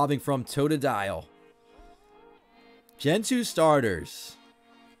 evolving from Totodile. Gen 2 starters.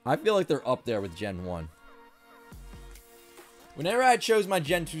 I feel like they're up there with Gen 1. Whenever I chose my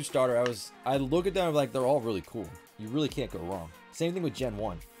Gen 2 starter, I look at them like they're all really cool. You really can't go wrong. Same thing with Gen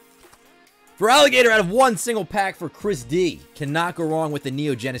 1. For Alligator, out of one single pack for Chris D. Cannot go wrong with the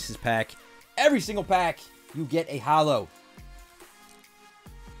Neo Genesis pack. Every single pack, you get a holo.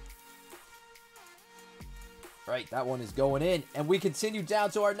 Right, that one is going in. And we continue down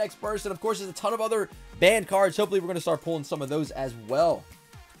to our next person. Of course, there's a ton of other banned cards. Hopefully, we're going to start pulling some of those as well.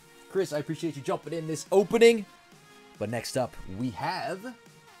 Chris, I appreciate you jumping in this opening. But next up, we have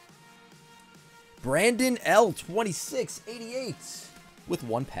Brandon L. 2688 with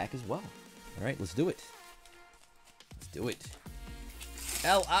one pack as well. All right, let's do it. Let's do it.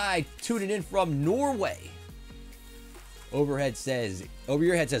 L.I. tuning in from Norway. Over your head says,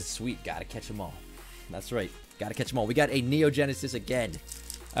 sweet, gotta catch them all. That's right. Gotta catch them all. We got a Neo Genesis again.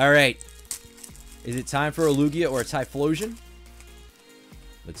 All right. Is it time for a Lugia or a Typhlosion?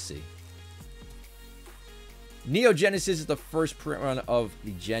 Let's see. Neo Genesis is the first print run of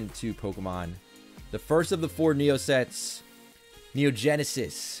the Gen 2 Pokemon. The first of the 4 Neo sets. Neo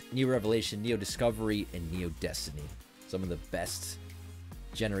Genesis, Neo Revelation, Neo Discovery, and Neo Destiny. Some of the best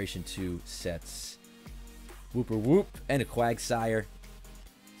Generation 2 sets. Whooper Whoop and a Quagsire.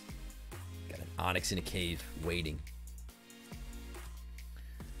 Onyx in a cave, waiting.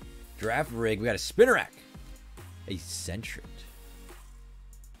 Draft Rig, we got a Spinnerack. A Sentret.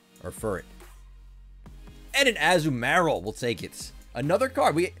 Or Furret. And an Azumarill, we'll take it. Another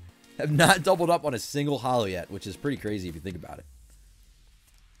card. We have not doubled up on a single holo yet, which is pretty crazy if you think about it.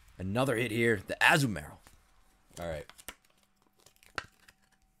 Another hit here, the Azumarill. Alright.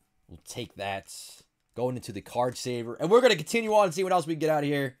 We'll take that. Going into the card saver. And we're going to continue on and see what else we can get out of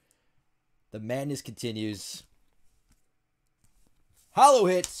here. The madness continues. Holo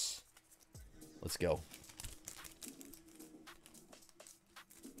hits. Let's go.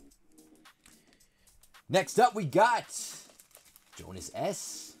 Next up, we got Jonas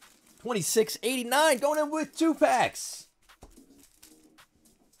S. 2689 going in with 2 packs.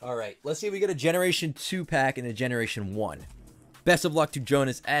 All right, let's see if we get a Generation 2 pack and a Generation 1. Best of luck to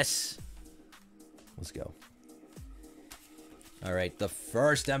Jonas S. Let's go. All right, the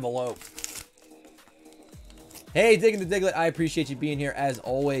first envelope. Hey, Digging the Diglett, I appreciate you being here as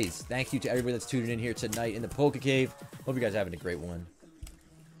always. Thank you to everybody that's tuning in here tonight in the Poke Cave. Hope you guys are having a great one.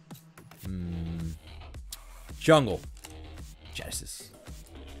 Jungle. Genesis.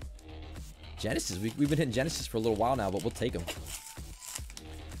 Genesis. We've been hitting Genesis for a little while now, but we'll take them.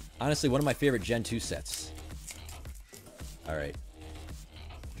 Honestly, one of my favorite Gen 2 sets. All right.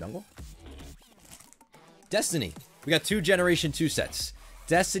 Jungle. Destiny. We got 2 Generation 2 sets.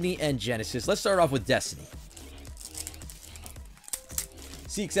 Destiny and Genesis. Let's start off with Destiny.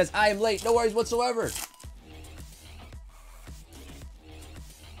 Seek says, I am late. No worries whatsoever.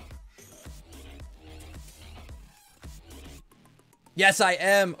 Yes, I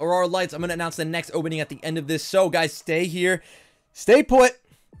am. Aurora Lights. I'm going to announce the next opening at the end of this. So, guys, stay here. Stay put.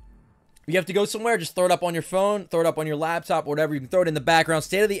 If you have to go somewhere, just throw it up on your phone. Throw it up on your laptop, whatever. You can throw it in the background.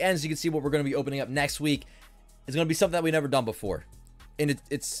 Stay to the end so you can see what we're going to be opening up next week. It's going to be something that we've never done before. And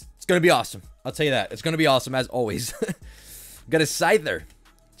it's going to be awesome. I'll tell you that. It's going to be awesome, as always. Got a Scyther.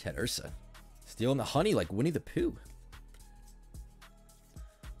 Ted Ursa. Stealing the honey like Winnie the Pooh.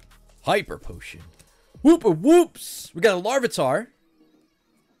 Hyper Potion. Whooper Whoops. We got a Larvitar.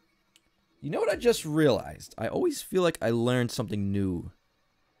 You know what I just realized? I always feel like I learned something new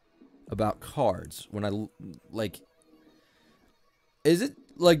about cards when I, like... Is it,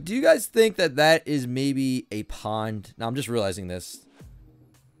 like, do you guys think that that is maybe a pond? Now, I'm just realizing this.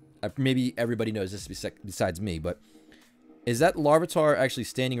 Maybe everybody knows this besides me, but... Is that Larvitar actually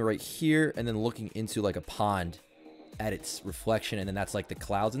standing right here and then looking into like a pond at its reflection and then that's like the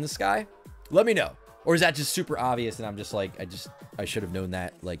clouds in the sky? Let me know. Or is that just super obvious and I'm just like, I should have known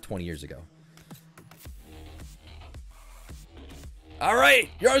that like 20 years ago. All right,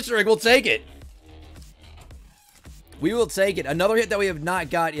 Yarstering, we'll take it. We will take it. Another hit that we have not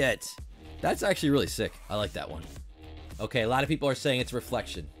got yet. That's actually really sick. I like that one. Okay, a lot of people are saying it's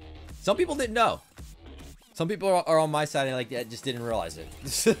reflection. Some people didn't know. Some people are on my side and like, yeah, just didn't realize it.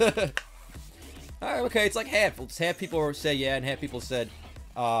 All right, okay, it's like half. It's half people say yeah, and half people said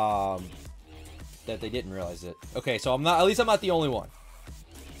that they didn't realize it. Okay, so I'm not. At least I'm not the only one.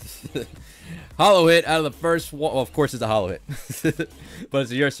 Holo hit out of the first one. Well, of course, it's a holo hit, but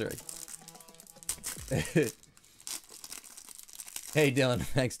it's a Ursaring. Hey, Dylan.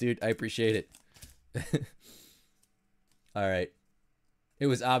 Thanks, dude. I appreciate it. All right. It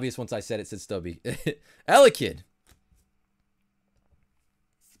was obvious once I said it, said Stubby. Elekid.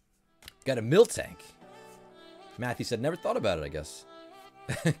 Got a Miltank. Matthew said, never thought about it, I guess.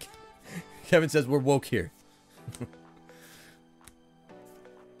 Kevin says, we're woke here.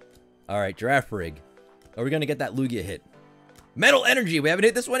 All right, Draft Rig. Are we going to get that Lugia hit? Metal Energy. We haven't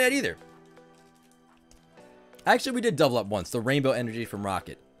hit this one yet either. Actually, we did double up once. The rainbow energy from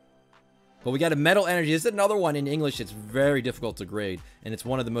Rocket. But we got a metal energy. This is another one in English. It's very difficult to grade. And it's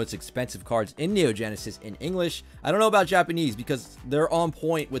one of the most expensive cards in Neo Genesis in English. I don't know about Japanese because they're on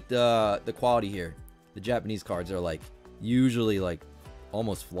point with the quality here. The Japanese cards are like usually like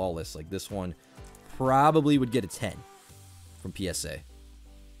almost flawless. Like this one probably would get a 10 from PSA.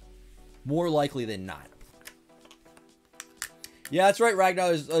 More likely than not. Yeah, that's right,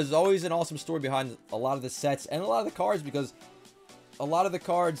 Ragnar. There's always an awesome story behind a lot of the sets and a lot of the cards because a lot of the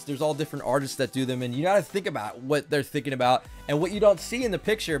cards, there's all different artists that do them, and you gotta think about what they're thinking about and what you don't see in the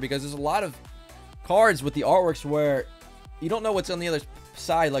picture because there's a lot of cards with the artworks where you don't know what's on the other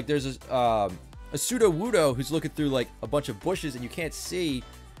side. Like there's a pseudo Wudo who's looking through like a bunch of bushes and you can't see.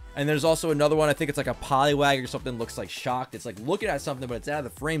 And there's also another one, I think it's like a Poliwag or something, looks like shocked. It's like looking at something, but it's out of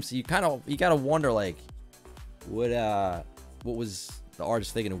the frame, so you gotta wonder like what was the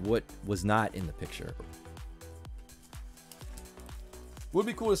artist thinking of what was not in the picture. Would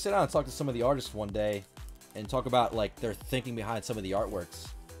be cool to sit down and talk to some of the artists one day and talk about like their thinking behind some of the artworks.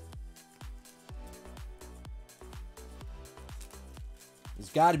 There's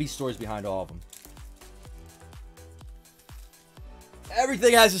got to be stories behind all of them.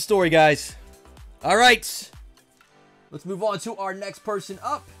 Everything has a story, guys. All right. Let's move on to our next person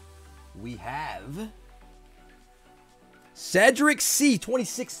up. We have Cedric C.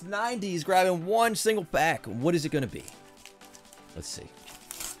 2690 is grabbing one single pack. What is it going to be? Let's see.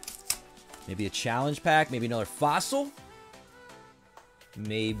 Maybe a challenge pack. Maybe another fossil.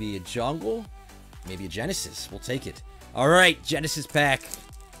 Maybe a jungle. Maybe a Genesis. We'll take it. All right. Genesis pack.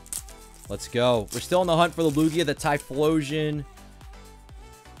 Let's go. We're still on the hunt for the Lugia, the Typhlosion.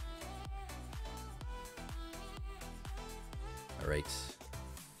 All right.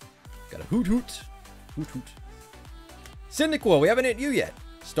 Got a Hoot Hoot. Hoot Hoot. Cyndaquil. We haven't hit you yet.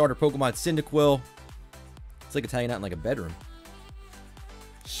 Starter Pokemon Cyndaquil. It's like it's hanging out in like a bedroom.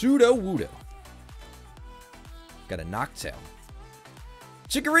 Pseudo Wudo. Got a Noctowl.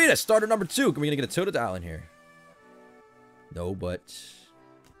 Chikorita, starter number 2. Are we going to get a Totodile in here? No, but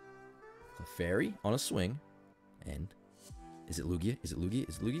a fairy on a swing. And is it Lugia? Is it Lugia?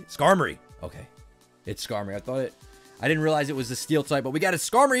 Is it Lugia? Skarmory. Okay. It's Skarmory. I didn't realize it was a steel type, but we got a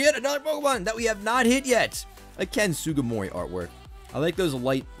Skarmory yet. Another Pokemon that we have not hit yet. A Ken Sugimori artwork. I like those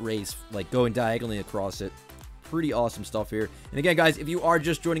light rays like going diagonally across it. Pretty awesome stuff here. And again, guys, if you are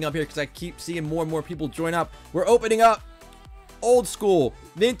just joining up here, because I keep seeing more and more people join up, we're opening up old school,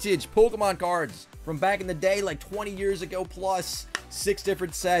 vintage Pokemon cards from back in the day, like 20 years ago plus. 6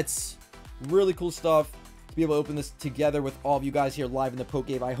 different sets. Really cool stuff to be able to open this together with all of you guys here live in the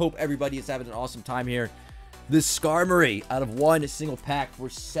PokeRev. I hope everybody is having an awesome time here. This Skarmory out of one single pack for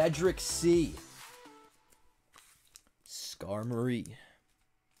Cedric C. Skarmory.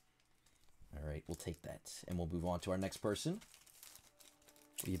 All right, we'll take that. And we'll move on to our next person.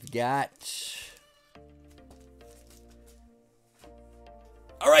 We've got...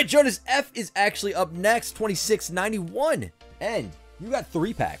 All right, Jonas F is actually up next. 2691. And you got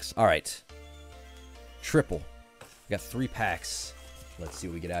 3 packs. All right. Triple. We got 3 packs. Let's see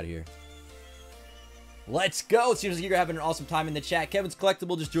what we get out of here. Let's go. It seems like you're having an awesome time in the chat. Kevin's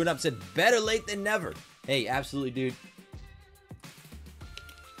Collectible just joined up and said, better late than never. Hey, absolutely, dude.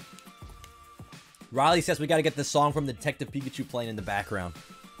 Riley says we got to get the song from Detective Pikachu playing in the background.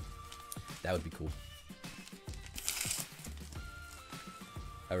 That would be cool.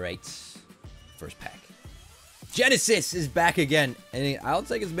 All right. First pack. Genesis is back again. And I'll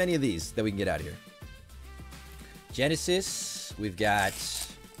take as many of these that we can get out of here. Genesis. We've got...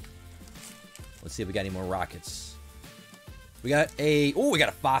 Let's see if we got any more rockets. We got a... Oh, we got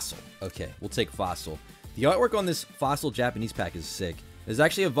a fossil. Okay, we'll take fossil. The artwork on this fossil Japanese pack is sick. There's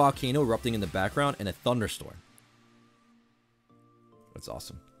actually a volcano erupting in the background and a thunderstorm. That's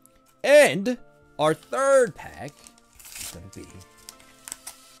awesome. And our third pack is going to be...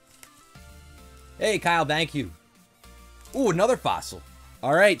 Hey, Kyle, thank you. Ooh, another fossil.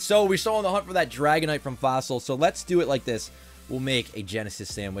 All right, so we're still on the hunt for that Dragonite from Fossil. So let's do it like this. We'll make a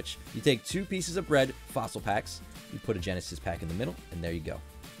Genesis sandwich. You take 2 pieces of bread, fossil packs. You put a Genesis pack in the middle, and there you go.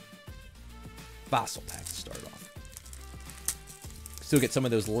 Fossil pack to start off. Still get some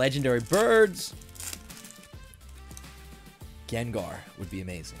of those legendary birds. Gengar would be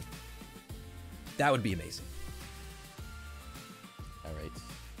amazing. That would be amazing. All right.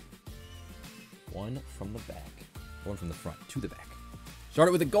 1 from the back. 1 from the front to the back. Start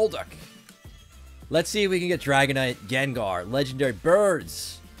it with a Golduck. Let's see if we can get Dragonite, Gengar, legendary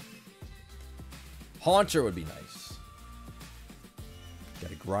birds. Haunter would be nice.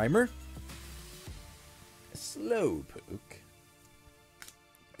 Got a Grimer. A Slowpoke.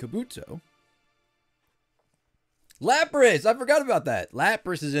 Kabuto. Lapras! I forgot about that.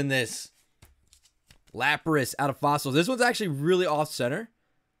 Lapras is in this. Lapras out of fossils. This one's actually really off-center.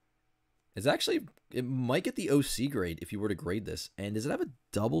 It's actually... It might get the OC grade if you were to grade this. And does it have a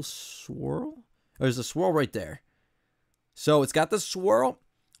double swirl? Oh, there's a swirl right there. So it's got the swirl.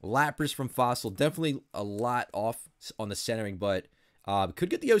 Lapras from Fossil. Definitely a lot off on the centering, but could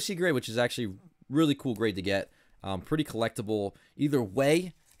get the OC grade, which is actually really cool grade to get. Pretty collectible. Either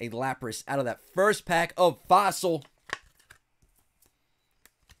way, a Lapras out of that first pack of Fossil.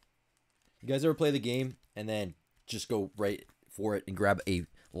 You guys ever play the game and then just go right for it and grab a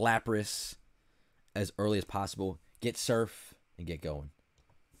Lapras as early as possible? Get Surf and get going.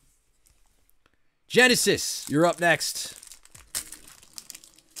 Genesis, you're up next.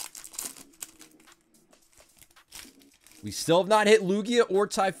 We still have not hit Lugia or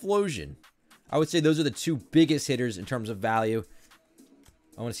Typhlosion. I would say those are the two biggest hitters in terms of value.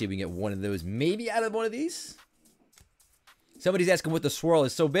 I want to see if we can get one of those. Maybe out of one of these? Somebody's asking what the swirl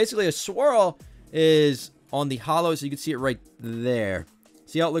is. So basically a swirl is on the holo, so you can see it right there.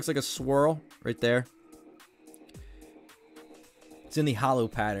 See how it looks like a swirl right there? It's in the holo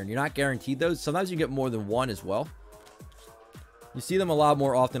pattern. You're not guaranteed those. Sometimes you get more than one as well. You see them a lot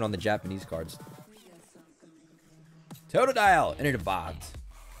more often on the Japanese cards. Totodile, enter the box.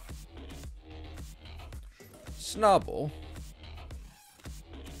 Snubble.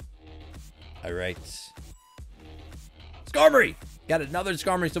 Alright. Skarmory! Got another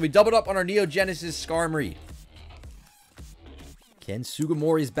Skarmory, so we doubled up on our Neo Genesis Skarmory. Ken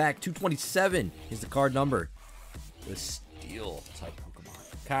Sugimori is back. 227 is the card number. The Steel type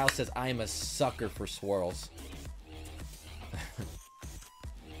Pokemon. Kyle says, I am a sucker for swirls.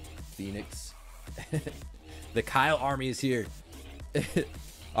 Phoenix. The Kyle army is here.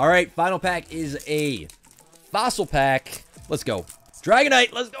 Alright, final pack is a Fossil pack. Let's go.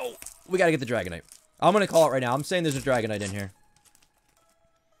 Dragonite, let's go. We gotta get the Dragonite. I'm gonna call it right now. I'm saying there's a Dragonite in here.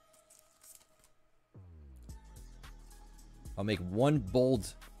 I'll make one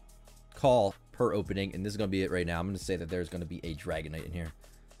bold call per opening, and this is gonna be it right now. I'm gonna say that there's gonna be a Dragonite in here.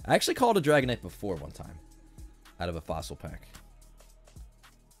 I actually called a Dragonite before one time. Out of a Fossil pack.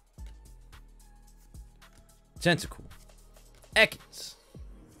 Tentacool. Ekans.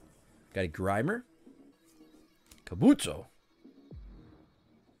 Got a Grimer. Kabuto.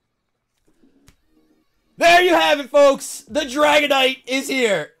 There you have it, folks. The Dragonite is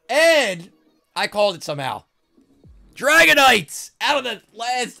here. And I called it somehow. Dragonite out of the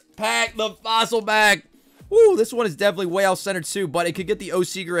last pack, the Fossil pack. Woo, this one is definitely way off-centered too, but it could get the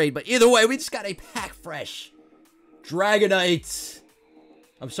OC grade. But either way, we just got a pack fresh. Dragonite.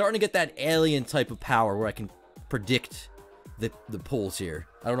 I'm starting to get that alien type of power where I can predict the pulls here.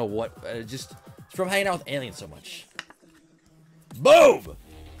 I don't know what, just it's from hanging out with aliens so much. Boom!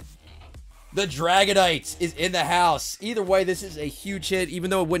 The Dragonite is in the house. Either way, this is a huge hit, even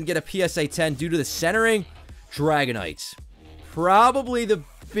though it wouldn't get a PSA 10 due to the centering. Dragonite. Probably the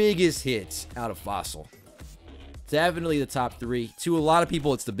biggest hit out of Fossil. Definitely the top three. To a lot of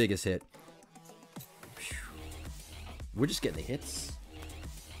people, it's the biggest hit. We're just getting the hits.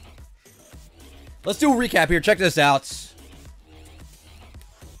 Let's do a recap here. Check this out.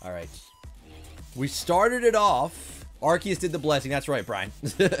 All right. We started it off. Arceus did the blessing. That's right, Brian.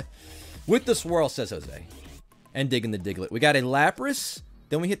 With the swirl, says Jose. And digging the Diglett. We got a Lapras.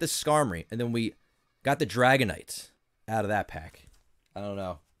 Then we hit the Skarmory. And then we got the Dragonite out of that pack. I don't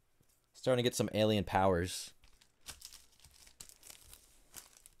know. Starting to get some alien powers.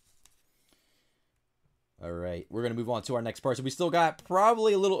 All right. We're going to move on to our next person. We still got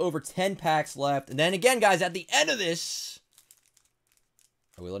probably a little over 10 packs left. And then again, guys, at the end of this,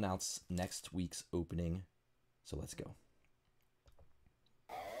 I will announce next week's opening. So let's go.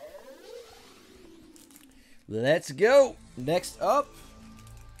 Let's go. Next up,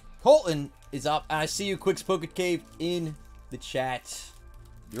 Colton is up. I see you, Quick's Poke Cave, in the chat.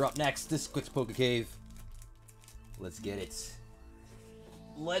 You're up next. This is Quick's Poke Cave. Let's get it.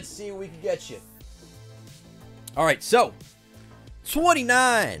 Let's see what we can get you. All right, so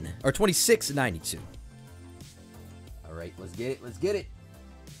 29 or 26.92. All right, let's get it. Let's get it.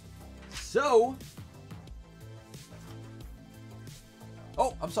 So,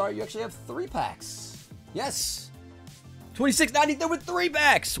 oh, I'm sorry. You actually have 3 packs. Yes. 26.93 with 3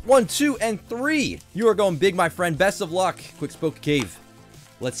 packs. 1, 2, and 3. You are going big, my friend. Best of luck, Quick Poke Cave.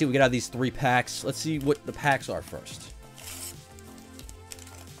 Let's see what we get out of these 3 packs. Let's see what the packs are first.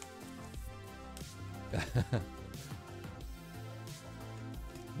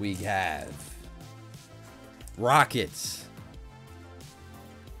 We have Rockets.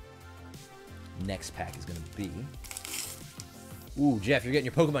 Next pack is going to be Ooh, Jeff, you're getting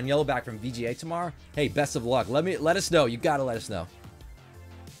your Pokemon Yellow back from VGA tomorrow? Hey, best of luck. Let us know. You gotta let us know.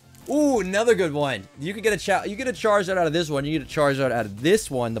 Ooh, another good one. You could get a Charizard out of this one. You get a Charizard out of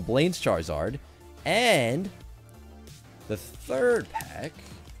this one, the Blaine's Charizard. And the third pack,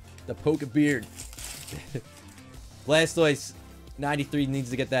 the Pokebeard. Blastoise 93 needs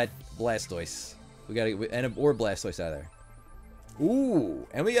to get that Blastoise. We gotta or Blastoise out of there. Ooh,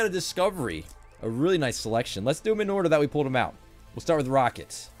 and we got a Discovery. A really nice selection. Let's do them in order that we pulled them out. We'll start with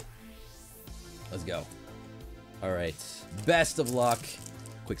Rockets. Let's go. All right. Best of luck.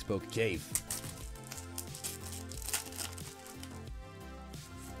 Quick Spoke Cave.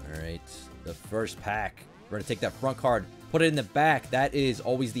 All right. The first pack. We're going to take that front card, put it in the back. That is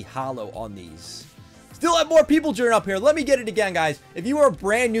always the holo on these. Still have more people joining up here. Let me get it again, guys. If you are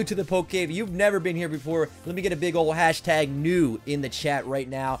brand new to the Poke Cave, you've never been here before, let me get a big old hashtag new in the chat right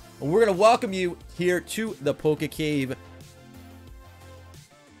now. And we're going to welcome you here to the Poke Cave.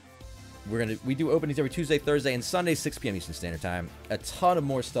 We do openings every Tuesday, Thursday, and Sunday, 6 p.m. Eastern Standard Time. A ton of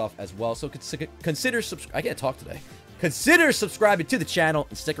more stuff as well. So consider I can't talk today. Consider subscribing to the channel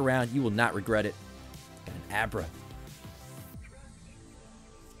and stick around. You will not regret it. Got an Abra.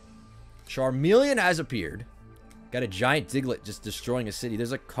 Charmeleon has appeared. Got a giant Diglett just destroying a city.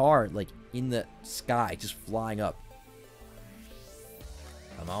 There's a car, like, in the sky, just flying up.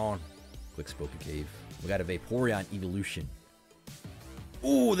 Come on. Quick Spoke Cave. We got a Vaporeon Evolution.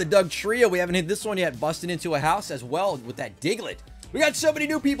 Ooh, the Doug Trio. We haven't hit this one yet. Busting into a house as well with that Diglett. We got so many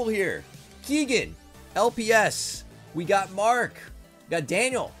new people here. Keegan. LPS. We got Mark. We got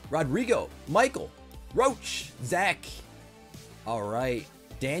Daniel. Rodrigo. Michael. Roach. Zach. All right.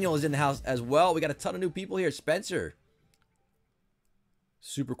 Daniel is in the house as well. We got a ton of new people here. Spencer.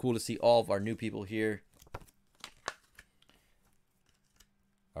 Super cool to see all of our new people here.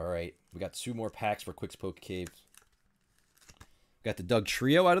 All right. We got 2 more packs for Quick Spoke Cave. We got the Doug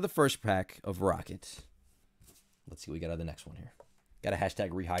Trio out of the first pack of Rocket. Let's see what we got out of the next one here. Got a hashtag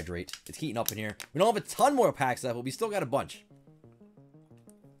rehydrate. It's heating up in here. We don't have a ton more packs left, but we still got a bunch.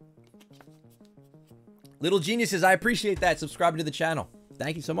 Little Geniuses, I appreciate that. Subscribing to the channel.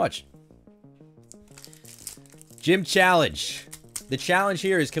 Thank you so much. Gym Challenge. The challenge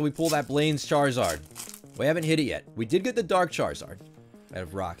here is, can we pull that Blaine's Charizard? We haven't hit it yet. We did get the Dark Charizard out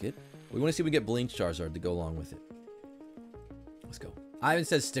of Rocket. We want to see if we get Blaine's Charizard to go along with it. Let's go. Ivan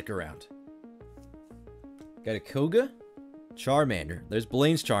says stick around. Got a Koga. Charmander. There's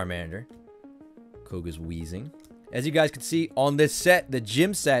Blaine's Charmander. Koga's wheezing. As you guys can see on this set, the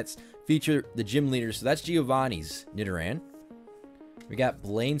gym sets feature the gym leaders. So that's Giovanni's Nidoran. We got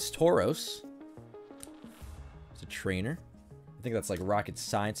Blaine's Tauros. It's a trainer. I think that's like Rocket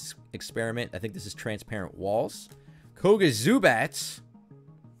Science Experiment. I think this is Transparent Walls. Koga's Zubats.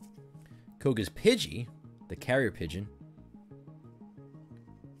 Koga's Pidgey. The Carrier Pigeon.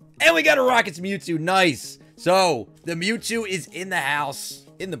 And we got a Rocket's Mewtwo. Nice. So, the Mewtwo is in the house.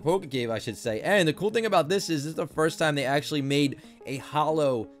 In the Poke Cave, I should say. And the cool thing about this is the first time they actually made a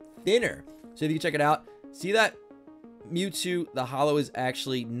holo thinner. So, if you check it out, see that Mewtwo, the holo is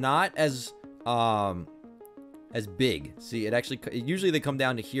actually not as big. See, usually they come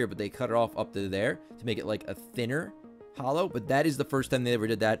down to here, but they cut it off up to there to make it like a thinner holo. But that is the first time they ever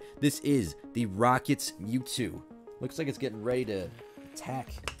did that. This is the Rocket's Mewtwo. Looks like it's getting ready to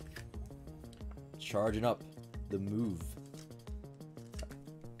attack. Charging up the move.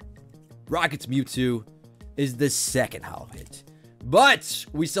 Rocket's Mewtwo is the second holo hit. But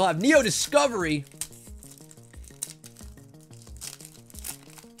we still have Neo Discovery.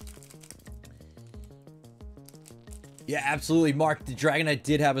 Yeah, absolutely, Mark. The Dragonite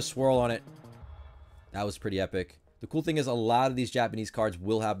did have a swirl on it. That was pretty epic. The cool thing is a lot of these Japanese cards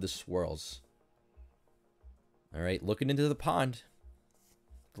will have the swirls. All right, looking into the pond.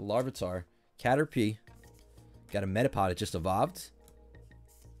 The Larvitar. Caterpie. Got a Metapod. It just evolved.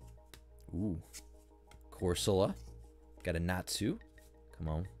 Ooh. Corsola. Got a Natsu. Come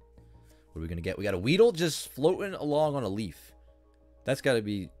on. What are we going to get? We got a Weedle just floating along on a leaf. That's got to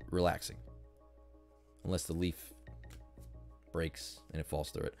be relaxing. Unless the leaf breaks and it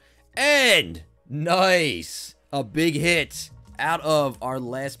falls through it. And nice. A big hit out of our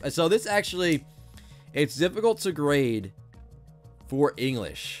last. So this actually, it's difficult to grade for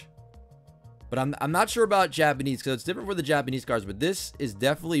English. But I'm not sure about Japanese because it's different for the Japanese cards. But this is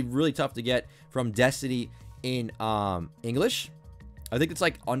definitely really tough to get from Destiny in English. I think it's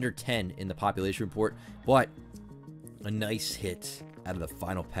like under 10 in the population report. But a nice hit out of the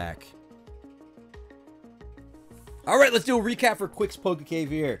final pack. All right, let's do a recap for Quick's Poke Cave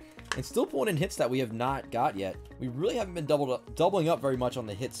here. And still pulling in hits that we have not got yet. We really haven't been doubling up very much on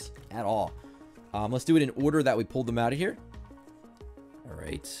the hits at all. Let's do it in order that we pulled them out of here. All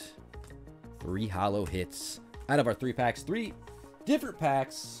right. 3 holo hits out of our 3 packs. 3 different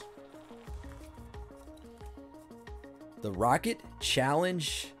packs. The Rocket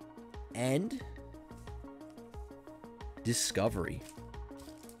Challenge and Discovery.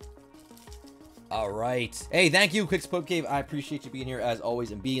 All right. Hey, thank you, Quick's Poke Cave. I appreciate you being here as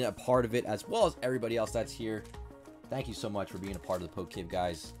always and being a part of it, as well as everybody else that's here. Thank you so much for being a part of the Poke Cave,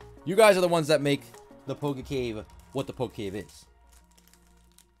 guys. You guys are the ones that make the Poke Cave what the Poke Cave is.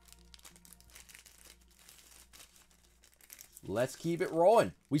 Let's keep it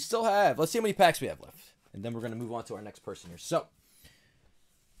rolling. We still have, let's see how many packs we have left. And then we're going to move on to our next person here. So,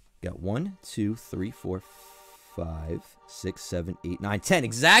 got 1, 2, 3, 4, 5, 6, 7, 8, 9, 10.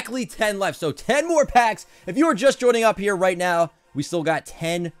 Exactly 10 left. So 10 more packs. If you are just joining up here right now, we still got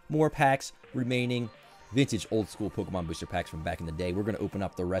 10 more packs remaining. Vintage old school Pokemon booster packs from back in the day. We're going to open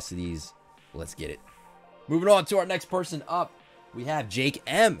up the rest of these. Let's get it. Moving on to our next person up. We have Jake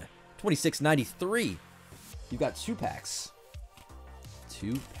M. 2693. You got 2 packs.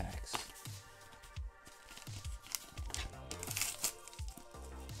 2 packs.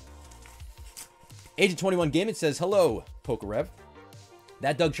 Agent 21 Gaming says, hello, PokeRev.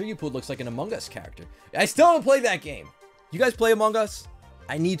 That Doug Tree you pulled looks like an Among Us character. I still haven't played that game. You guys play Among Us?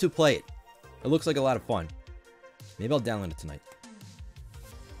 I need to play it. It looks like a lot of fun. Maybe I'll download it tonight.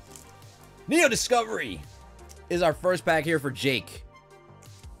 Neo Discovery is our first pack here for Jake.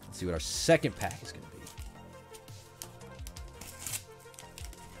 Let's see what our second pack is going to be.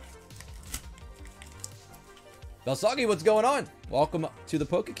 Belsagi, what's going on? Welcome to the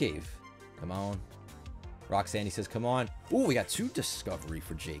Poke Cave. Come on. Roxanne says, come on. Ooh, we got 2 Discovery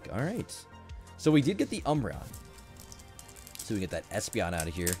for Jake. All right. So we did get the Umbreon. So we get that Espeon out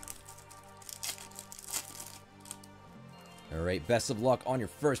of here. All right. Best of luck on your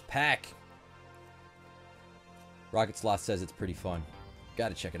first pack. Rocket Sloth says it's pretty fun. Got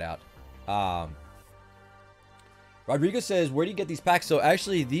to check it out. Rodrigo says, where do you get these packs? So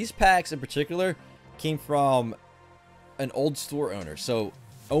actually, these packs in particular came from an old store owner. So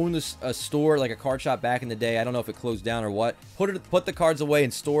owned a store, like a card shop back in the day. I don't know if it closed down or what. Put the cards away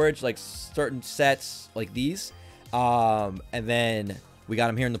in storage, like certain sets like these. And then we got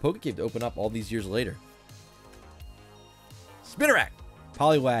them here in the Poke Cave to open up all these years later. Spinarak,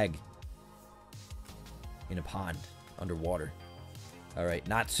 Poliwag in a pond underwater. All right,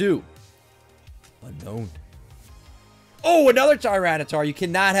 Natsu, unknown. Oh, another Tyranitar. You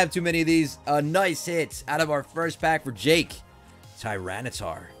cannot have too many of these. Nice hits out of our first pack for Jake.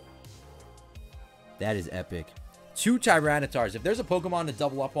 Tyranitar. That is epic. 2 Tyranitars. If there's a Pokemon to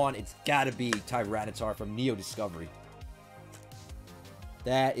double up on, it's got to be Tyranitar from Neo Discovery.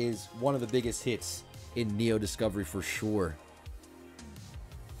 That is one of the biggest hits in Neo Discovery for sure.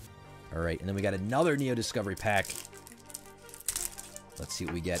 All right, and then we got another Neo Discovery pack. Let's see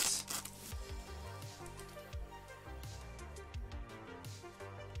what we get.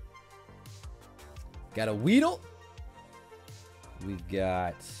 Got a Weedle. We've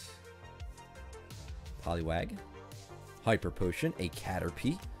got Poliwag, Hyper Potion, a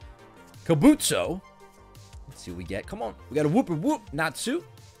Caterpie, Kabuto. Let's see what we get. Come on. We got a Whoop, Natsu,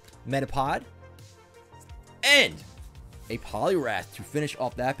 Metapod, and a Poliwrath to finish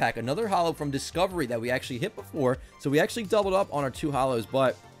off that pack. Another holo from Discovery that we actually hit before. So we actually doubled up on our 2 holos,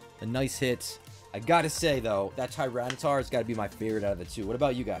 but a nice hit. I got to say, though, that Tyranitar has got to be my favorite out of the 2. What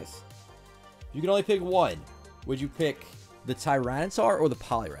about you guys? If you can only pick one, would you pick the Tyranitar or the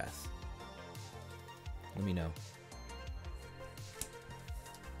Poliwrath? Let me know.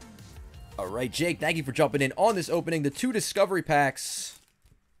 All right, Jake, thank you for jumping in on this opening. The 2 Discovery packs.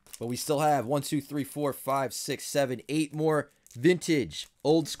 But we still have 1, 2, 3, 4, 5, 6, 7, 8 more vintage,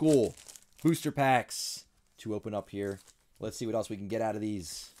 old school booster packs to open up here. Let's see what else we can get out of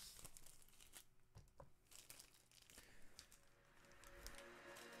these.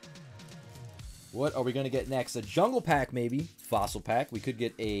 What are we going to get next? A Jungle Pack, maybe. Fossil Pack. We could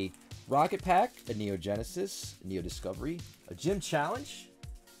get a Rocket Pack, a Neo Genesis, a Neo Discovery, a Gym Challenge.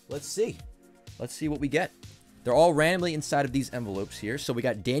 Let's see. Let's see what we get. They're all randomly inside of these envelopes here. So we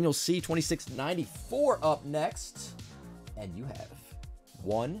got Daniel C. 2694 up next. And you have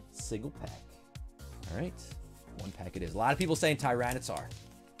 1 single pack. All right. 1 pack it is. A lot of people saying Tyranitar.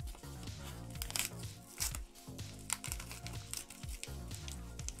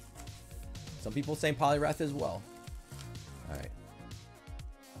 Some people saying Poliwrath as well. All right.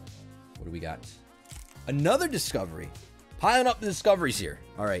 What do we got? Another Discovery. Piling up the Discoveries here.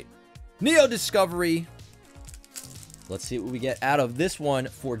 All right. Neo Discovery. Let's see what we get out of this one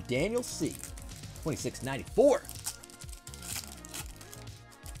for Daniel C. 2694.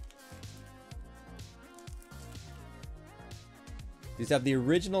 These have the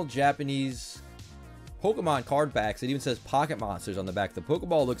original Japanese Pokemon card packs. It even says Pocket Monsters on the back. The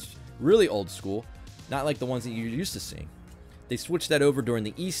Pokeball looks really old school, not like the ones that you're used to seeing. They switched that over during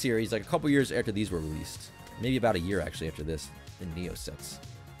the E-Series, like a couple years after these were released. Maybe about a year, actually, after this, the Neo sets.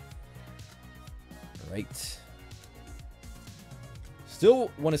 All right. Still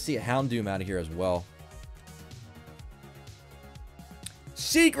want to see a Houndoom out of here as well.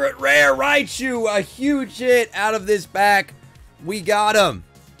 Secret Rare Raichu, a huge hit out of this pack. We got him.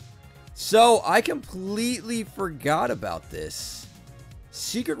 So, I completely forgot about this.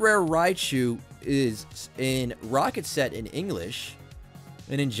 Secret Rare Raichu is in Rocket Set in English.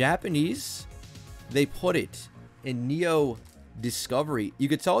 And in Japanese, they put it in Neo Discovery. You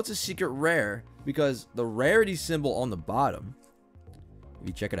could tell it's a Secret Rare because the rarity symbol on the bottom, if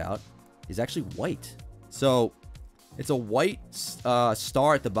you check it out, is actually white. So, it's a white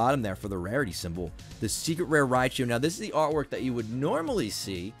star at the bottom there for the rarity symbol. The Secret Rare Raichu. Now, this is the artwork that you would normally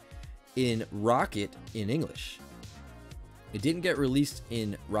see in Rocket in English. It didn't get released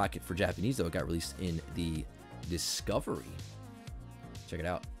in Rocket for Japanese, though. It got released in the Discovery. Check it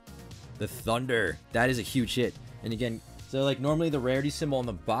out. The Thunder. That is a huge hit. And again, so like normally the rarity symbol on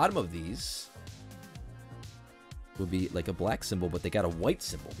the bottom of these would be like a black symbol, but they got a white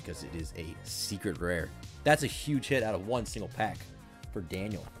symbol because it is a secret rare. That's a huge hit out of one single pack for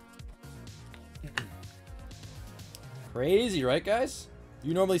Daniel. Crazy, right, guys?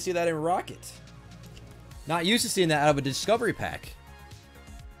 You normally see that in Rocket. Not used to seeing that out of a Discovery pack.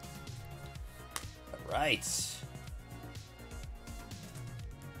 All right.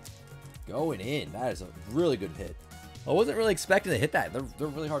 Going in. That is a really good hit. I wasn't really expecting to hit that. They're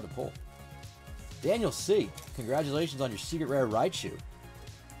really hard to pull. Daniel C., congratulations on your Secret Rare Raichu.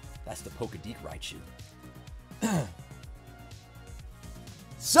 That's the Pokedeek Raichu.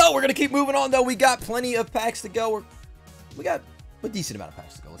 So, we're going to keep moving on, though. We got plenty of packs to go. We got a decent amount of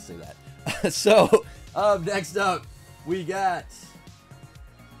packs to go. Let's say that. So, next up, we got...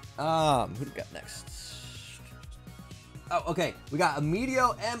 who do we got next? Oh, okay. We got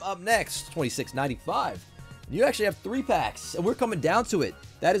Emilio M up next, $26.95. You actually have 3 packs, and we're coming down to it.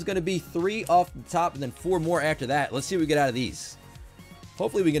 That is going to be 3 off the top, and then 4 more after that. Let's see what we get out of these.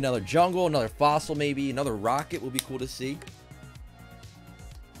 Hopefully we get another Jungle, another Fossil maybe, another Rocket will be cool to see.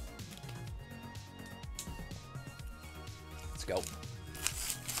 Let's go.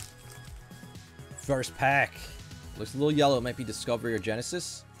 First pack. Looks a little yellow. It might be Discovery or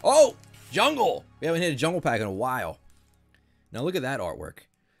Genesis. Oh! Jungle! We haven't hit a Jungle pack in a while. Now look at that artwork.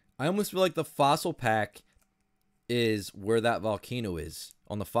 I almost feel like the Fossil pack is where that volcano is.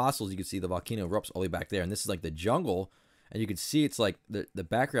 On the fossils, you can see the volcano erupts all the way back there. And this is like the Jungle. And you can see it's like the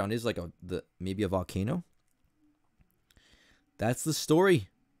background is like maybe a volcano. That's the story.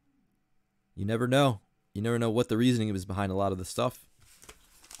 You never know. You never know what the reasoning is behind a lot of the stuff.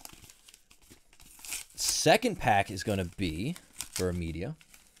 Second pack is going to be for a media.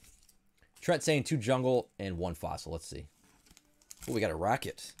 Trent saying 2 Jungle and 1 Fossil. Let's see. Oh, we got a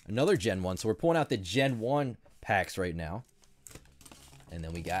Rocket. Another Gen 1. So we're pulling out the Gen 1 packs right now. And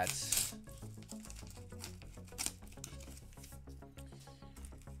then we got...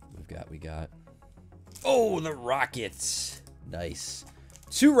 We got... Oh, the Rockets. Nice.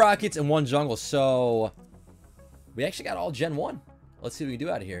 2 Rockets and 1 Jungle. So, we actually got all Gen 1. Let's see what we can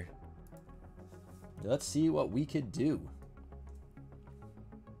do out of here. Let's see what we could do.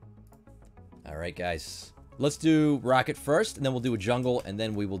 Alright, guys. Let's do Rocket first, and then we'll do a Jungle, and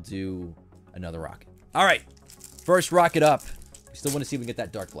then we will do another Rocket. Alright. First Rocket up. We still want to see if we can get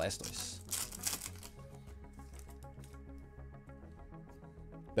that Dark Blastoise.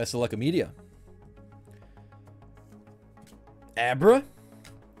 Best of luck, Media. Abra.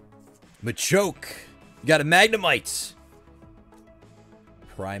 Machoke. You got a Magnemite.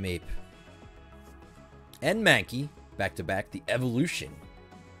 Primeape. And Mankey. Back-to-back. The Evolution.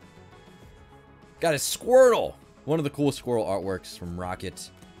 Got a Squirtle. One of the coolest Squirtle artworks from Rocket.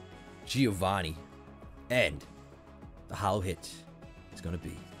 Giovanni. And the holo hit is going to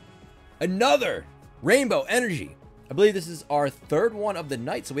be another Rainbow Energy. I believe this is our 3rd one of the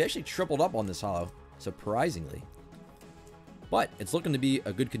night, so we actually tripled up on this holo, surprisingly. But it's looking to be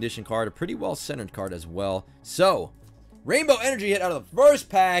a good condition card, a pretty well-centered card as well. So, Rainbow Energy hit out of the first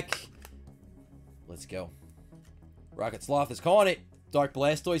pack. Let's go. Rocket Sloth is calling it. Dark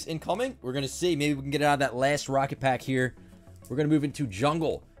Blastoise incoming. We're going to see. Maybe we can get it out of that last Rocket pack here. We're going to move into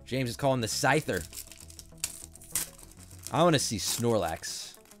Jungle. James is calling the Scyther. I want to see Snorlax.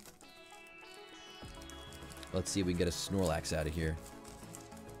 Let's see if we can get a Snorlax out of here.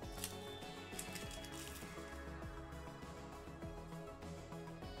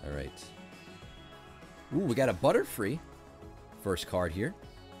 Alright. Ooh, we got a Butterfree. First card here.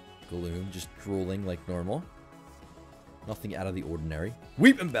 Gloom just drooling like normal. Nothing out of the ordinary.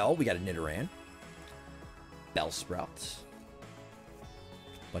 Weeping Bell. We got a Nidoran. Bellsprout.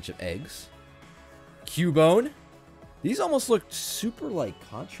 Bunch of eggs. Cubone. These almost look super, like,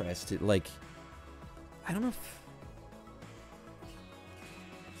 contrasted. Like, I don't know if...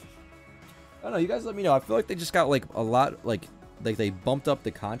 I don't know. You guys let me know. I feel like they just got, like, a lot, like they bumped up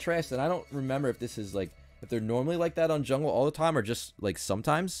the contrast. And I don't remember if this is, like, if they're normally like that on Jungle all the time or just, like,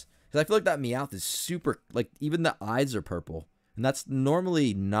 sometimes. Because I feel like that Meowth is super, like, even the eyes are purple. And that's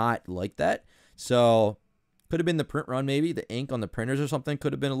normally not like that. So, could have been the print run maybe. The ink on the printers or something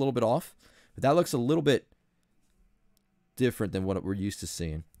could have been a little bit off. But that looks a little bit different than what we're used to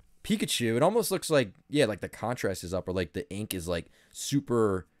seeing. Pikachu, it almost looks like, yeah, like the contrast is up. Or like the ink is like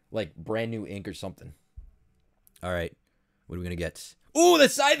super, like brand new ink or something. All right. What are we going to get? Ooh, the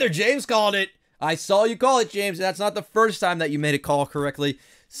Scyther. James called it. I saw you call it, James. That's not the first time that you made a call correctly.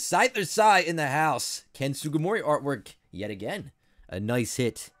 Scyther Sai in the house. Ken Sugimori artwork yet again. A nice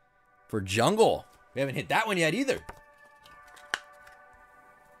hit for Jungle. We haven't hit that one yet either.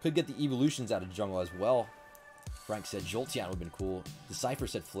 Could get the evolutions out of Jungle as well. Frank said Jolteon would have been cool. Decipher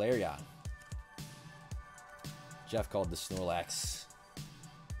said Flareon. Jeff called the Snorlax.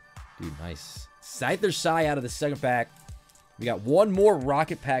 Dude, nice. Scyther Sai out of the second pack. We got one more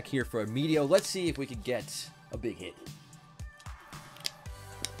rocket pack here for a Meteor. Let's see if we can get a big hit.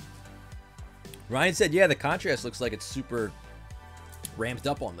 Ryan said, yeah, the contrast looks like it's super ramped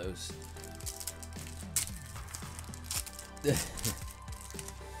up on those.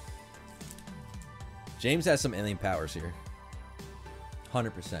 James has some alien powers here.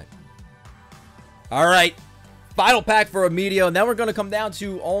 100%. All right. Final pack for a Meteor. And then we're going to come down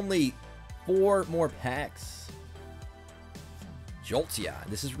to only 4 more packs. Jolteon.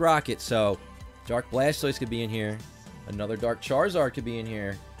 This is Rocket, so Dark Blastoise could be in here. Another Dark Charizard could be in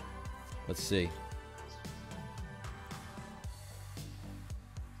here. Let's see.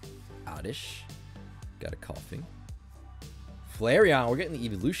 Oddish. Got a coughing. Flareon. We're getting the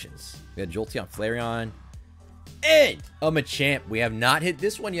evolutions. We got Jolteon, Flareon, and a Machamp. We have not hit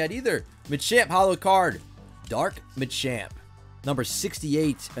this one yet either. Machamp holo card. Dark Machamp. Number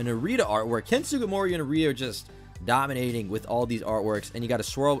 68. An Arita artwork. Ken Sugimori and Arita are just dominating with all these artworks. And you got a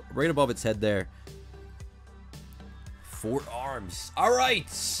swirl right above its head there. 4 arms. All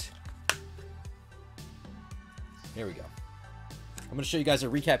right. Here we go. I'm going to show you guys a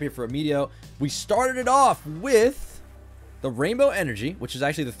recap here for a Meteor. We started it off with the Rainbow Energy, which is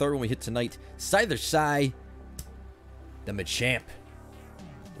actually the third one we hit tonight. Scyther Sai. The Machamp.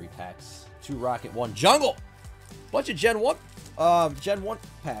 3 packs. 2 Rocket, 1 Jungle. Bunch of Gen 1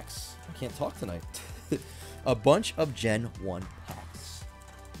 packs. I can't talk tonight. A bunch of Gen 1 packs.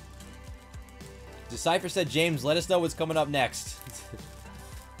 Decipher said, James, let us know what's coming up next.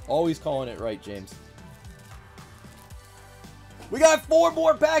 Always calling it right, James. We got 4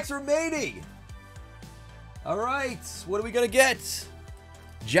 more packs remaining. All right. What are we going to get?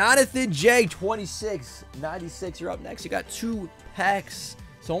 Jonathan J, 2696. You're up next. You got 2 packs.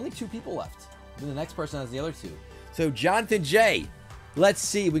 So only 2 people left. Then the next person has the other 2. So Jonathan J, let's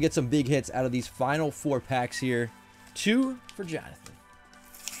see if we get some big hits out of these final 4 packs here. 2 for Jonathan.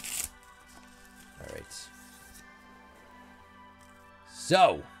 All right.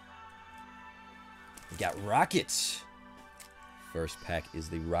 So we got Rocket. First pack is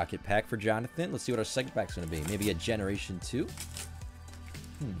the Rocket pack for Jonathan. Let's see what our second pack's going to be. Maybe a Generation 2.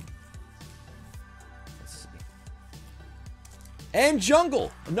 Let's see. And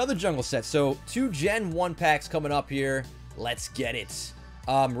Jungle. Another Jungle set. So 2 Gen 1 packs coming up here. Let's get it.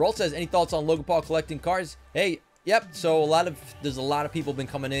 Roll says, any thoughts on Logan Paul collecting cards? Hey, yep. So there's a lot of people been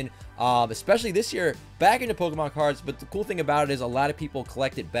coming in, especially this year, back into Pokemon cards. But the cool thing about it is a lot of people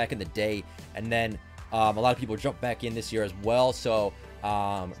collected back in the day, and then a lot of people jump back in this year as well. So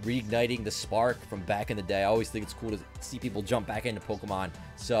reigniting the spark from back in the day. I always think it's cool to see people jump back into Pokemon.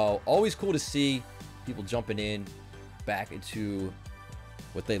 So always cool to see people jumping in back into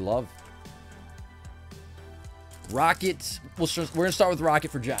what they love. Rocket. We're going to start with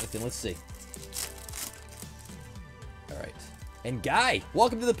Rocket for Jonathan. Let's see. All right. And Guy,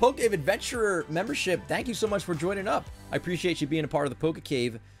 welcome to the PokeRev Adventurer membership. Thank you so much for joining up. I appreciate you being a part of the Poke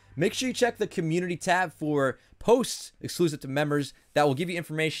Cave. Make sure you check the community tab for posts exclusive to members that will give you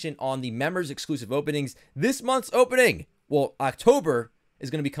information on the members exclusive openings. This month's opening, well, October, is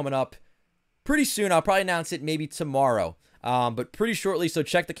going to be coming up pretty soon. I'll probably announce it maybe tomorrow, but pretty shortly. So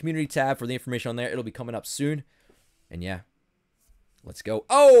check the community tab for the information on there. It'll be coming up soon. And yeah, let's go.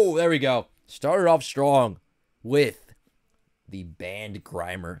 Oh, there we go. Started off strong with the banned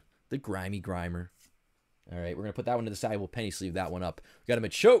Grimer, the grimy Grimer. All right, we're going to put that one to the side. We'll penny sleeve that one up. We got a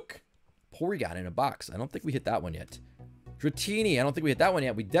Machoke. Porygon in a box. I don't think we hit that one yet. Dratini. I don't think we hit that one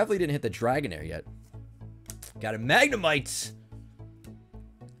yet. We definitely didn't hit the Dragonair yet. Got a Magnemite.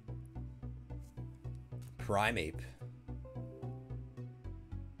 Primeape.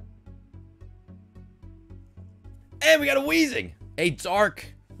 And we got a Weezing. A dark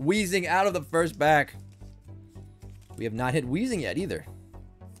Weezing out of the first pack. We have not hit Weezing yet either.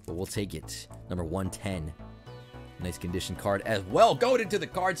 But we'll take it. Number 110. Nice condition card as well. Going into the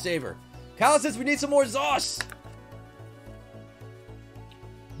card saver. Kyle says we need some more Zoss.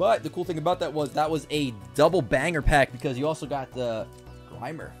 But the cool thing about that was a double banger pack because you also got the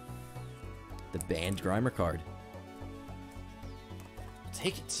Grimer. The banned Grimer card.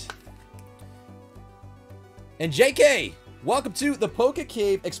 Take it. And JK, welcome to the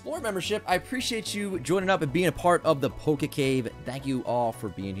PokeCave Explorer membership. I appreciate you joining up and being a part of the PokeCave. Thank you all for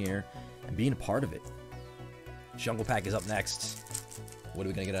being here and being a part of it. Jungle Pack is up next. What are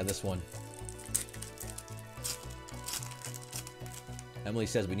we going to get out of this one? Emily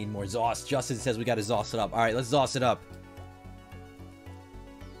says we need more Zoss. Justin says we got to Zoss it up. All right, let's Zoss it up.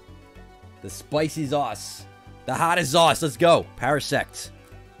 The spicy Zoss. The hottest Zoss. Let's go. Parasect.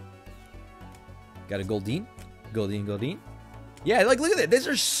 Got a Goldeen. Goldeen. Yeah, like, look at that. These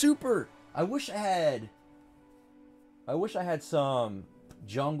are super... I wish I had some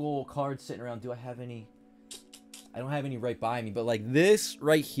jungle cards sitting around. Do I have any? I don't have any right by me. But, like, this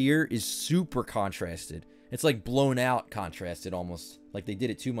right here is super contrasted. It's, like, blown out contrasted almost. Like, they did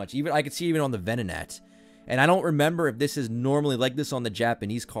it too much. Even I could see even on the Venonat. And I don't remember if this is normally like this on the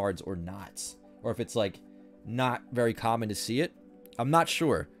Japanese cards or not. Or if it's, like, not very common to see it. I'm not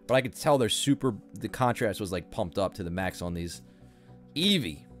sure. But I could tell they're super... The contrast was, like, pumped up to the max on these.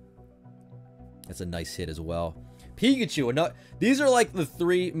 Eevee. That's a nice hit as well. Pikachu. These are, like, the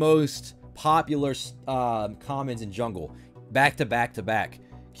three most popular commons in Jungle. Back to back to back.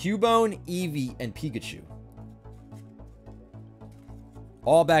 Cubone, Eevee, and Pikachu.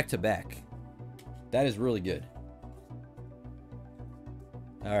 All back to back. That is really good.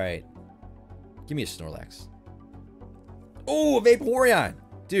 Alright. Give me a Snorlax. Oh, a Vaporeon.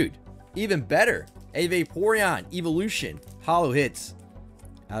 Dude, even better. A Vaporeon Evolution. Holo hits.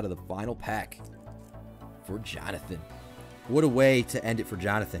 Out of the final pack. For Jonathan. What a way to end it for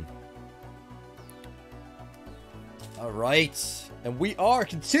Jonathan. Alright. And we are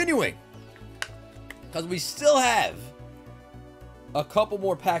continuing. Because we still have a couple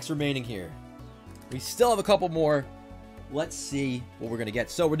more packs remaining here. We still have a couple more. Let's see what we're going to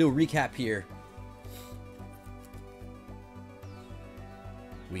get. So we're doing a recap here.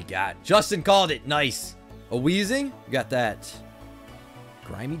 We got... Justin called it. Nice. A Weezing. We got that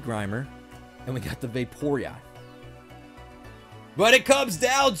Grimy Grimer. And we got the Vaporeon. But it comes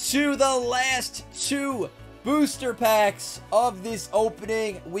down to the last two booster packs of this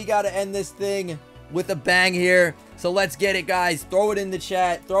opening. We got to end this thing with a bang here. So let's get it, guys. Throw it in the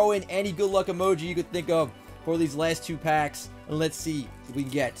chat. Throw in any good luck emoji you could think of for these last two packs. And let's see if we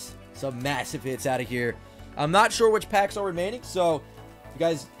can get some massive hits out of here. I'm not sure which packs are remaining. So if you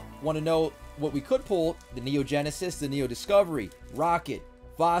guys want to know what we could pull, the Neo Genesis, the Neo Discovery, Rocket,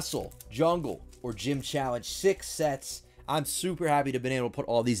 Fossil, Jungle, or Gym Challenge. 6 sets. I'm super happy to have been able to put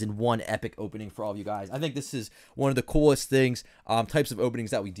all these in one epic opening for all of you guys. I think this is one of the coolest things, types of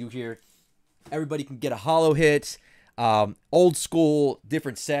openings that we do here. Everybody can get a holo hit, old school,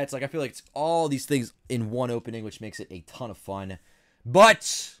 different sets. Like, I feel like it's all these things in one opening, which makes it a ton of fun.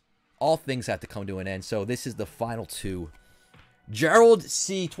 But all things have to come to an end. So this is the final two. Gerald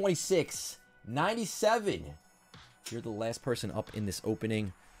C. 26, 97. You're the last person up in this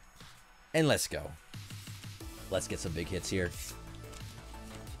opening. And let's go. Let's get some big hits here.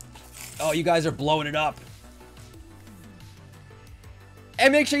 Oh, you guys are blowing it up.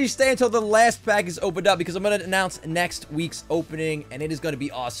 And make sure you stay until the last pack is opened up because I'm going to announce next week's opening, and it is going to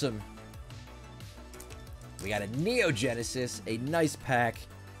be awesome. We got a Neo Genesis, a nice pack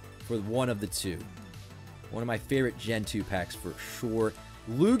for one of the two. One of my favorite Gen 2 packs for sure.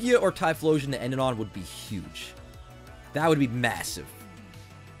 Lugia or Typhlosion to end it on would be huge. That would be massive.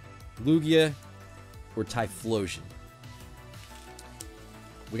 Lugia or Typhlosion.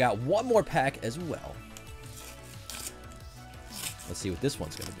 We got one more pack as well. Let's see what this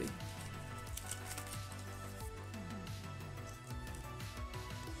one's going to be.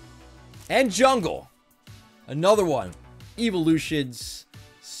 And Jungle. Another one. Evolutions.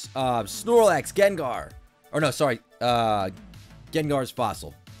 Snorlax, Gengar. Or no, sorry. Gengar's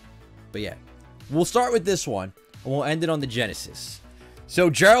Fossil. But yeah. We'll start with this one. And we'll end it on the Genesis. So,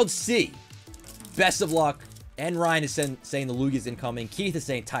 Gerald C. Best of luck. And Ryan is saying the Lugia's incoming. Keith is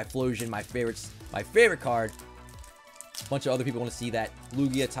saying Typhlosion, my favorite card. A bunch of other people want to see that.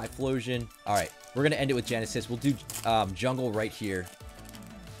 Lugia, Typhlosion. All right, we're going to end it with Genesis. We'll do Jungle right here.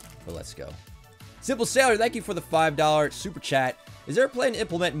 But let's go. Simple Sailor, thank you for the $5 super chat. Is there a plan to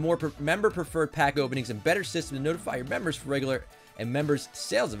implement more member-preferred pack openings and better system to notify your members for regular and members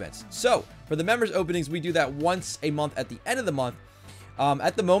sales events? So, for the members openings, we do that once a month at the end of the month.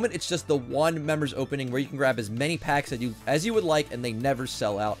 At the moment, it's just the one members opening where you can grab as many packs as you would like, and they never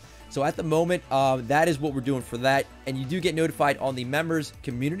sell out. So at the moment, that is what we're doing for that, and you do get notified on the members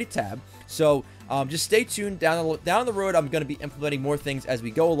community tab. So just stay tuned. Down the road, I'm going to be implementing more things as we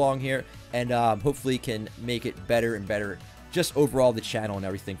go along here, and hopefully can make it better and better, just overall the channel and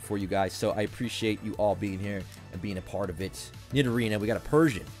everything for you guys. So I appreciate you all being here and being a part of it. Nidorina, we got a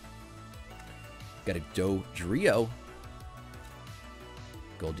Persian, got a Dodrio,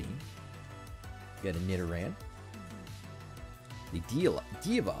 Goldeen, we got a Nidoran. The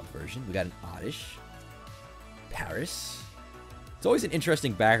de-evolved version. We got an Oddish. Paris. It's always an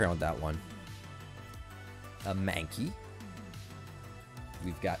interesting background with that one. A Mankey.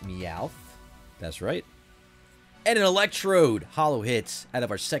 We've got Meowth. That's right. And an Electrode. Holo hits out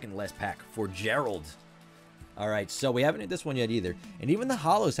of our second last pack for Gerald. Alright, so we haven't hit this one yet either. And even the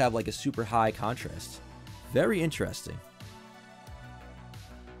holos have like a super high contrast. Very interesting.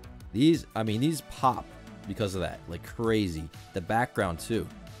 These pop because of that, like crazy. The background too.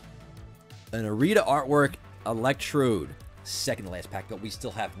 An Arita artwork, Electrode, second to last pack, but we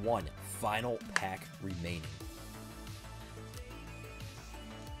still have one final pack remaining.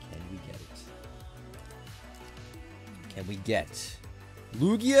 Can we get it? Can we get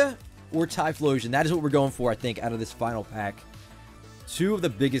Lugia or Typhlosion? That is what we're going for, I think, out of this final pack. Two of the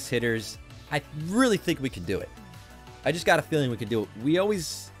biggest hitters. I really think we can do it. I just got a feeling we can do it.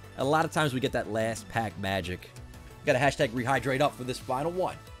 A lot of times we get that last pack magic. Got a hashtag rehydrate up for this final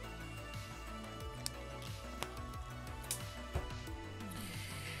one.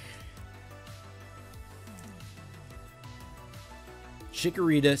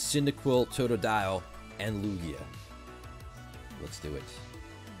 Chikorita, Cyndaquil, Totodile, and Lugia. Let's do it.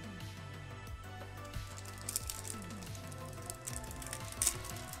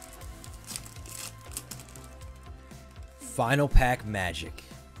 Final pack magic.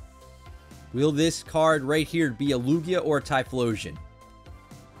 Will this card right here be a Lugia or a Typhlosion?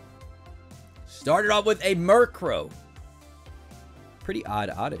 Started off with a Murkrow. Pretty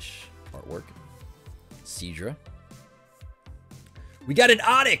oddish artwork. Seadra. We got an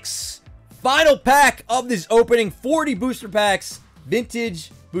Onix. Final pack of this opening. 40 booster packs.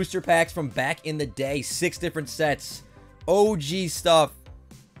 Vintage booster packs from back in the day. 6 different sets. OG stuff.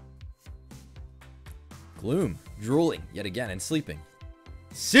 Gloom. Drooling yet again and sleeping.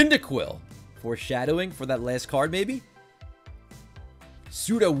 Cyndaquil. Foreshadowing for that last card, maybe?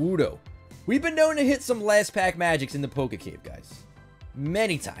 Sudowoodo. We've been known to hit some last pack magics in the Poke Cave, guys.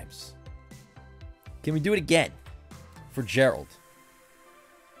 Many times. Can we do it again? For Gerald.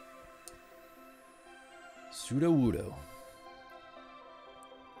 Sudowoodo.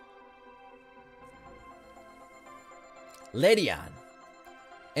 Ledion.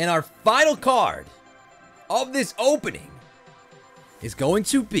 And our final card of this opening is going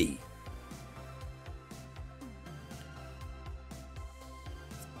to be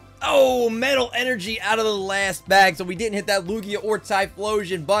Metal Energy out of the last bag. So we didn't hit that Lugia or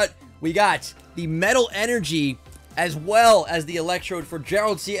Typhlosion, but we got the Metal Energy as well as the Electrode for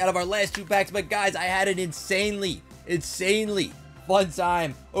Gerald C out of our last 2 packs. But guys, I had an insanely fun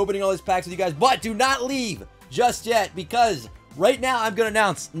time opening all these packs with you guys. But do not leave just yet, because right now I'm going to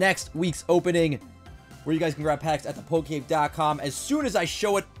announce next week's opening, where you guys can grab packs at thepokecave.com. As soon as I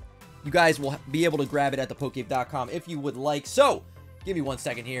show it, you guys will be able to grab it at thepokecave.com if you would like. So give me 1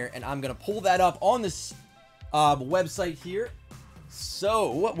 second here, and I'm going to pull that up on this website here.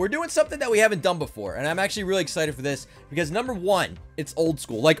 So, we're doing something that we haven't done before, and I'm actually really excited for this, because number one, it's old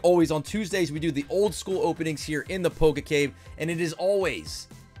school. Like always, on Tuesdays, we do the old school openings here in the Poke Cave, and it is always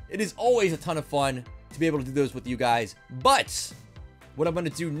a ton of fun to be able to do those with you guys. But what I'm going to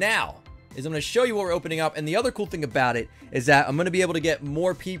do now is I'm going to show you what we're opening up, and the other cool thing about it is that I'm going to be able to get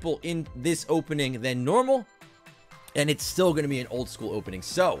more people in this opening than normal, and it's still going to be an old school opening.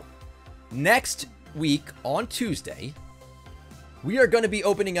 So, next week on Tuesday, we are going to be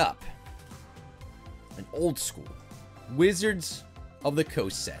opening up an old school Wizards of the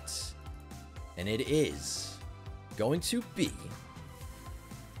Coast sets, and it is going to be,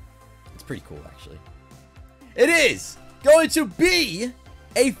 it's pretty cool actually, it is going to be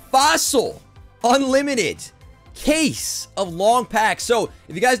a Fossil Unlimited case of long packs. So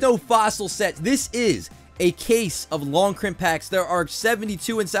if you guys know Fossil sets, this is a case of long crimp packs. There are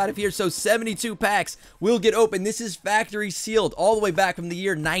 72 inside of here, so 72 packs will get open. This is factory sealed all the way back from the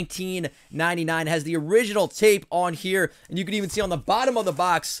year 1999. It has the original tape on here, and you can even see on the bottom of the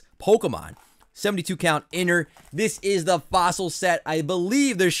box, Pokemon. 72 count inner. This is the fossil set. I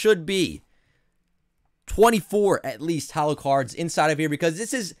believe there should be 24 at least holo cards inside of here, because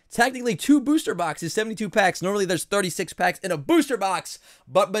this is technically 2 booster boxes, 72 packs. Normally there's 36 packs in a booster box.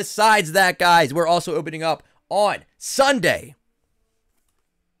 But besides that, guys, we're also opening up on Sunday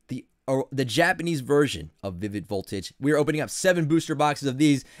the Japanese version of Vivid Voltage. We're opening up 7 booster boxes of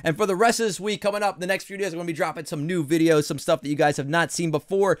these. And for the rest of this week, coming up the next few days, I'm going to be dropping some new videos, some stuff that you guys have not seen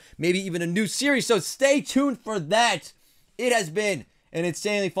before, maybe even a new series. So stay tuned for that. It has been an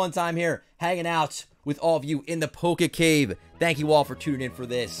insanely fun time here hanging out with all of you in the Poke Cave. Thank you all for tuning in for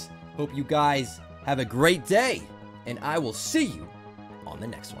this. Hope you guys have a great day, and I will see you on the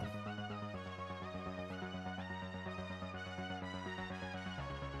next one.